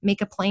then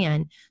make a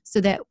plan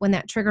so that when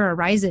that trigger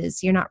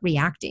arises, you're not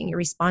reacting, you're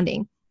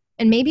responding.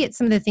 And maybe it's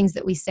some of the things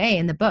that we say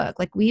in the book.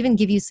 Like we even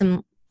give you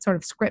some sort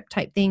of script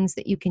type things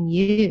that you can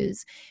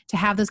use to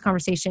have those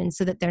conversations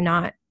so that they're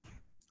not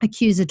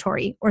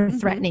accusatory or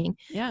threatening,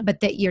 but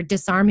that you're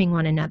disarming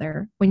one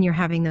another when you're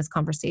having those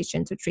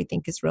conversations, which we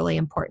think is really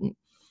important.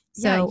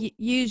 So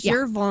use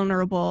your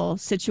vulnerable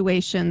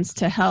situations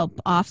to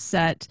help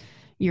offset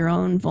your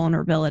own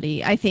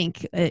vulnerability, I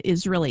think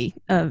is really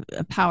a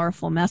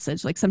powerful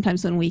message. Like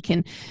sometimes when we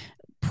can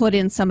put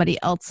in somebody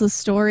else's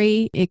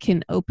story, it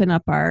can open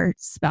up our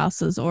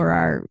spouses or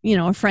our,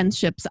 a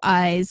friendship's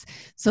eyes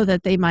so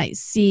that they might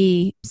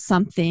see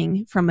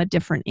something from a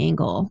different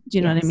angle. Do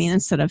you know what I mean?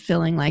 Instead of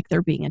feeling like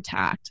they're being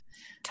attacked.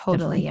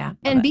 Totally. Yeah.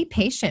 And be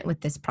patient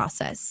with this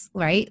process,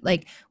 right?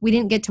 Like we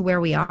didn't get to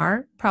where we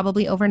are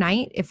probably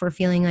overnight if we're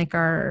feeling like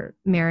our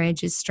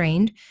marriage is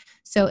strained.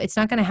 So it's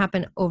not going to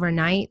happen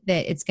overnight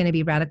that it's going to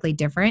be radically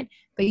different,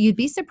 but you'd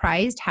be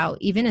surprised how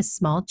even a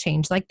small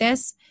change like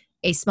this,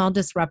 a small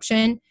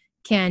disruption,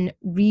 can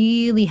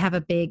really have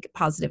a big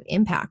positive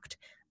impact.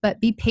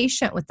 But be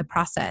patient with the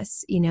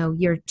process.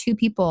 You're two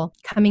people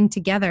coming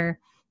together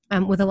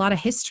with a lot of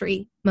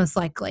history, most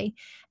likely.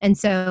 And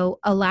so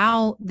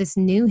allow this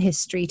new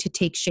history to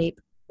take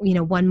shape,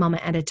 one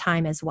moment at a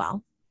time as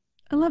well.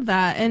 I love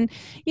that. And,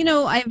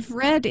 I've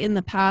read in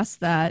the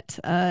past that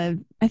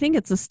I think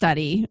it's a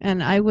study,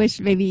 and I wish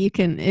maybe you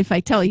can, if I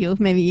tell you,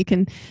 maybe you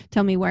can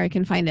tell me where I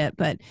can find it,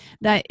 but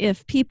that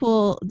if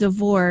people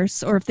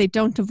divorce or if they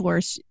don't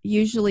divorce,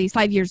 usually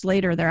 5 years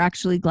later, they're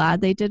actually glad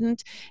they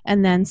didn't.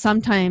 And then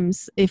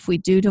sometimes if we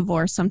do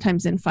divorce,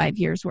 sometimes in 5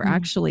 years, we're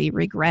actually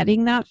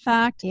regretting that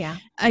fact. Yeah.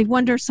 I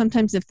wonder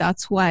sometimes if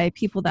that's why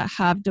people that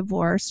have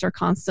divorced are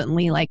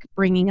constantly like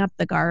bringing up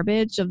the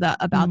garbage of that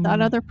about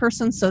that other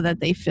person so that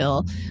they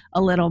feel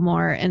a little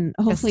more and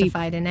hopefully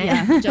justified in it.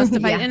 Yeah,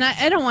 justified. And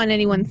I don't want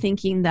anyone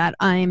thinking that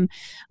I'm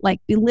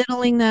like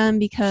belittling them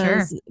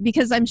because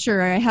I'm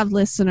sure I have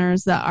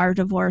listeners that are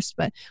divorced,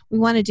 but we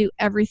want to do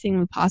everything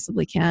we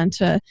possibly can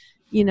to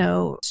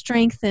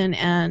strengthen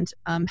and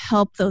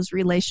help those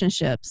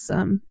relationships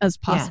as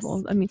possible.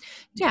 Yes. I mean,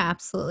 yeah,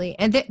 absolutely.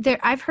 And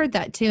I've heard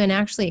that too. And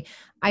actually,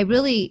 I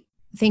really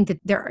think that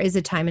there is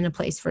a time and a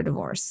place for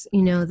divorce.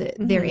 That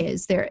there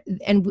is there,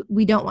 and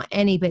we don't want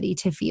anybody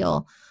to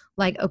feel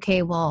like,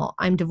 okay, well,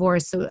 I'm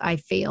divorced, so I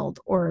failed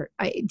or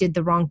I did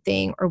the wrong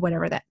thing or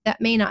whatever.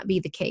 That may not be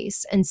the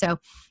case. And so,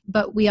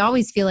 but we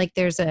always feel like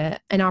there's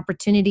an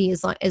opportunity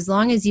as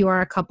long as you are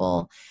a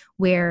couple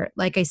where,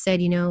 like I said,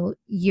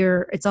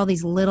 it's all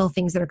these little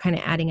things that are kind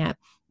of adding up.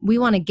 We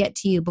want to get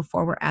to you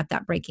before we're at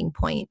that breaking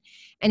point.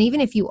 And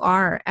even if you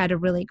are at a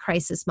really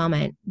crisis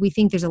moment, we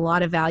think there's a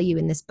lot of value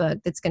in this book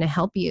that's going to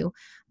help you.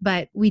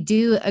 But we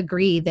do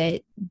agree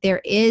that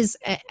there is,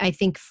 I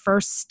think,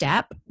 first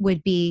step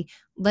would be,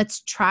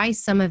 let's try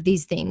some of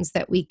these things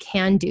that we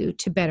can do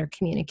to better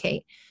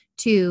communicate,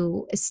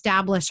 to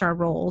establish our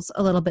roles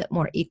a little bit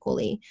more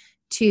equally,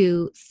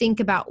 to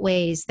think about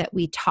ways that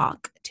we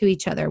talk to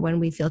each other when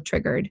we feel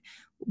triggered.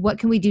 What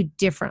can we do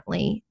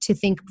differently to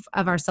think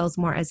of ourselves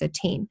more as a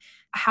team?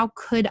 How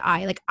could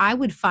I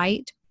would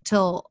fight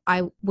till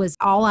I was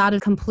all out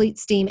of complete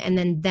steam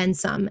and then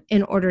some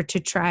in order to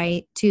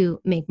try to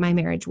make my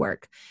marriage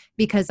work,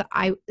 because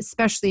I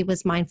especially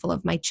was mindful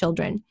of my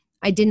children.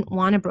 I didn't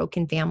want a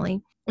broken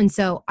family. And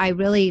so I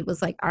really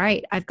was like, all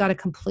right, I've got to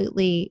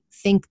completely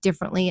think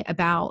differently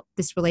about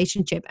this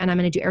relationship, and I'm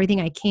going to do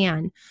everything I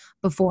can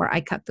before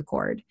I cut the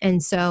cord.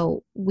 And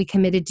so we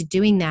committed to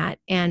doing that.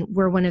 And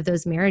we're one of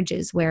those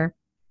marriages where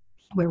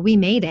where we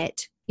made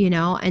it,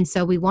 and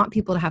so we want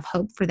people to have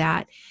hope for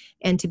that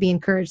and to be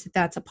encouraged that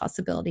that's a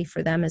possibility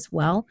for them as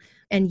well.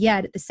 And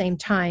yet at the same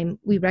time,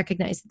 we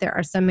recognize that there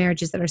are some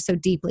marriages that are so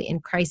deeply in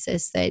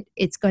crisis that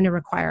it's going to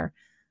require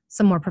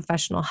some more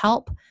professional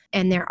help.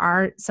 And there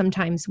are some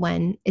times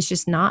when it's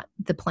just not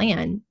the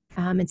plan.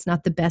 It's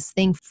not the best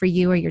thing for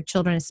you or your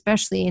children,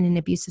 especially in an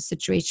abusive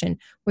situation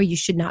where you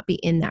should not be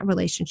in that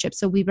relationship.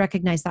 So we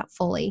recognize that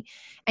fully.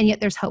 And yet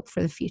there's hope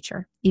for the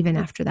future, even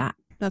after that.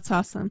 That's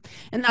awesome.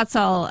 And that's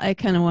all I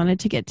kind of wanted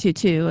to get to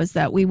too, is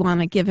that we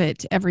want to give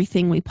it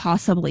everything we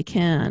possibly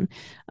can.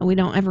 And we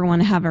don't ever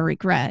want to have a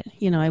regret.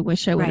 I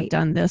wish I would have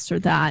done this or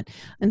that.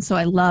 And so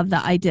I love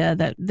the idea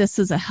that this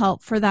is a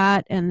help for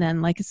that. And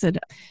then, like I said,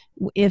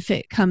 if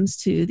it comes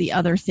to the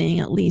other thing,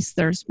 at least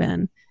there's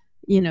been,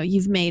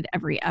 you've made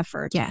every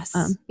effort. Yes.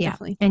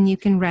 Definitely. And you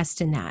can rest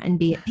in that and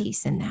be at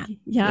peace in that.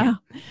 Yeah.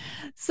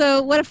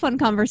 So what a fun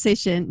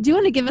conversation. Do you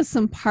want to give us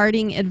some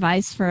parting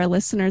advice for our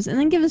listeners, and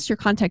then give us your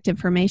contact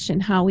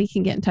information, how we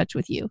can get in touch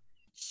with you?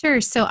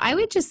 Sure. So I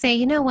would just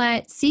say,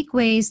 seek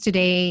ways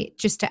today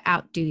just to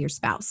outdo your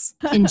spouse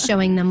in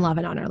showing them love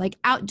and honor. Like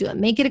outdo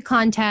them, make it a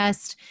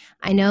contest.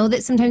 I know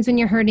that sometimes when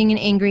you're hurting and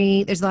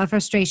angry, there's a lot of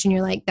frustration.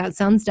 You're like, that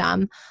sounds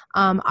dumb.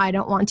 I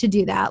don't want to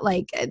do that.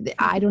 Like,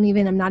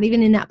 I'm not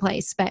even in that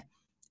place. But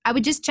I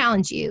would just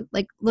challenge you,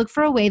 like, look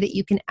for a way that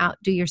you can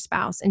outdo your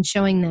spouse in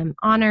showing them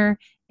honor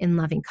and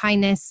loving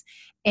kindness.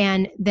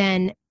 And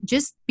then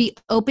just be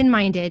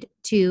open-minded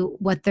to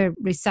what the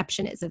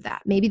reception is of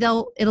that. Maybe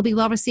it'll be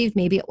well received.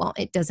 Maybe it won't.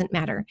 It doesn't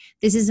matter.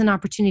 This is an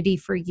opportunity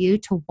for you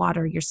to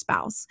water your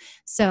spouse.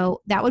 So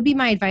that would be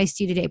my advice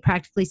to you today,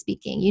 practically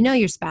speaking.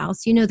 Your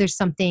spouse, there's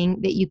something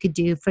that you could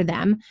do for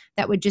them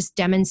that would just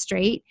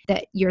demonstrate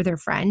that you're their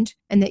friend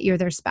and that you're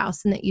their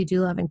spouse and that you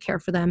do love and care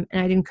for them. And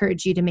I'd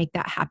encourage you to make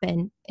that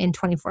happen in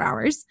 24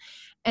 hours.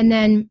 And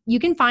then you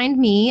can find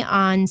me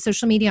on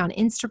social media on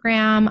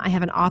Instagram. I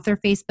have an author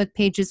Facebook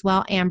page as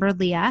well, Amber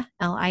Lia,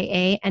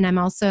 Lia.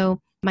 And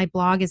my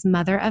blog is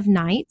Mother of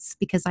Knights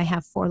because I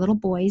have 4 little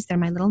boys. They're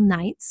my little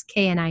knights,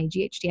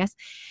 Knights.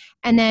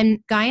 And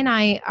then Guy and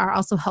I are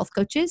also health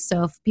coaches.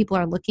 So if people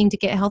are looking to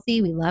get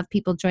healthy, we love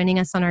people joining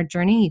us on our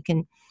journey. You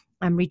can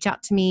reach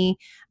out to me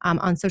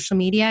on social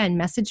media and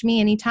message me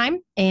anytime.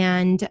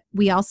 And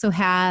we also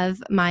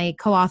have my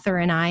co-author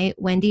and I,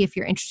 Wendy, if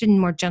you're interested in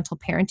more gentle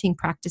parenting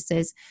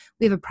practices,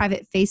 we have a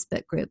private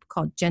Facebook group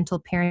called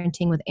Gentle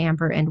Parenting with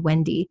Amber and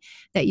Wendy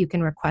that you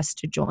can request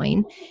to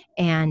join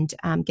and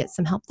get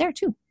some help there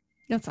too.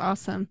 That's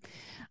awesome.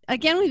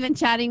 Again, we've been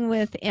chatting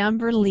with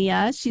Amber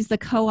Lia. She's the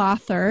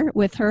co-author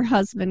with her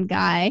husband,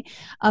 Guy,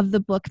 of the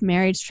book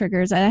Marriage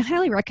Triggers. I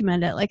highly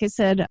recommend it. Like I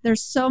said,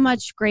 there's so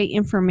much great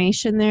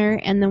information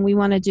there, and then we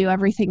want to do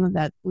everything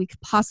that we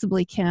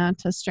possibly can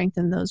to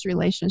strengthen those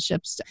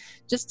relationships,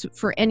 just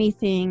for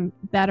anything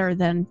better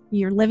than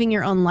you're living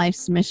your own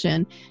life's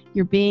mission.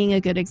 You're being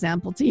a good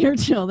example to your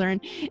children,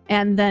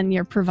 and then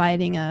you're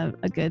providing a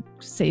good,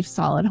 safe,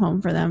 solid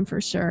home for them for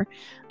sure.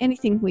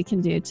 Anything we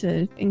can do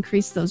to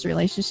increase those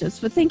relationships.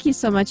 But thank you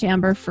so much,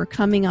 Amber, for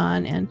coming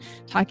on and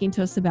talking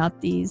to us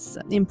about these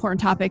important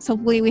topics.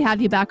 Hopefully we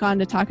have you back on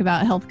to talk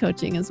about health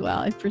coaching as well.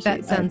 I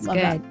appreciate that. Sounds good.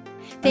 That.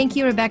 Thank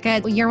you,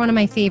 Rebecca. You're one of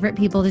my favorite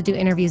people to do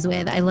interviews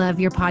with. I love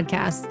your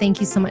podcast.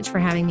 Thank you so much for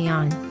having me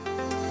on.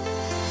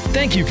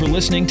 Thank you for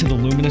listening to The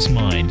Luminous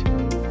Mind.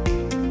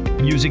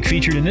 Music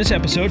featured in this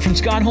episode from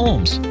Scott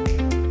Holmes.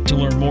 To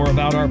learn more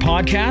about our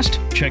podcast,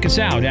 check us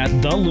out at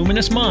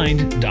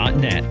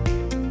theluminousmind.net.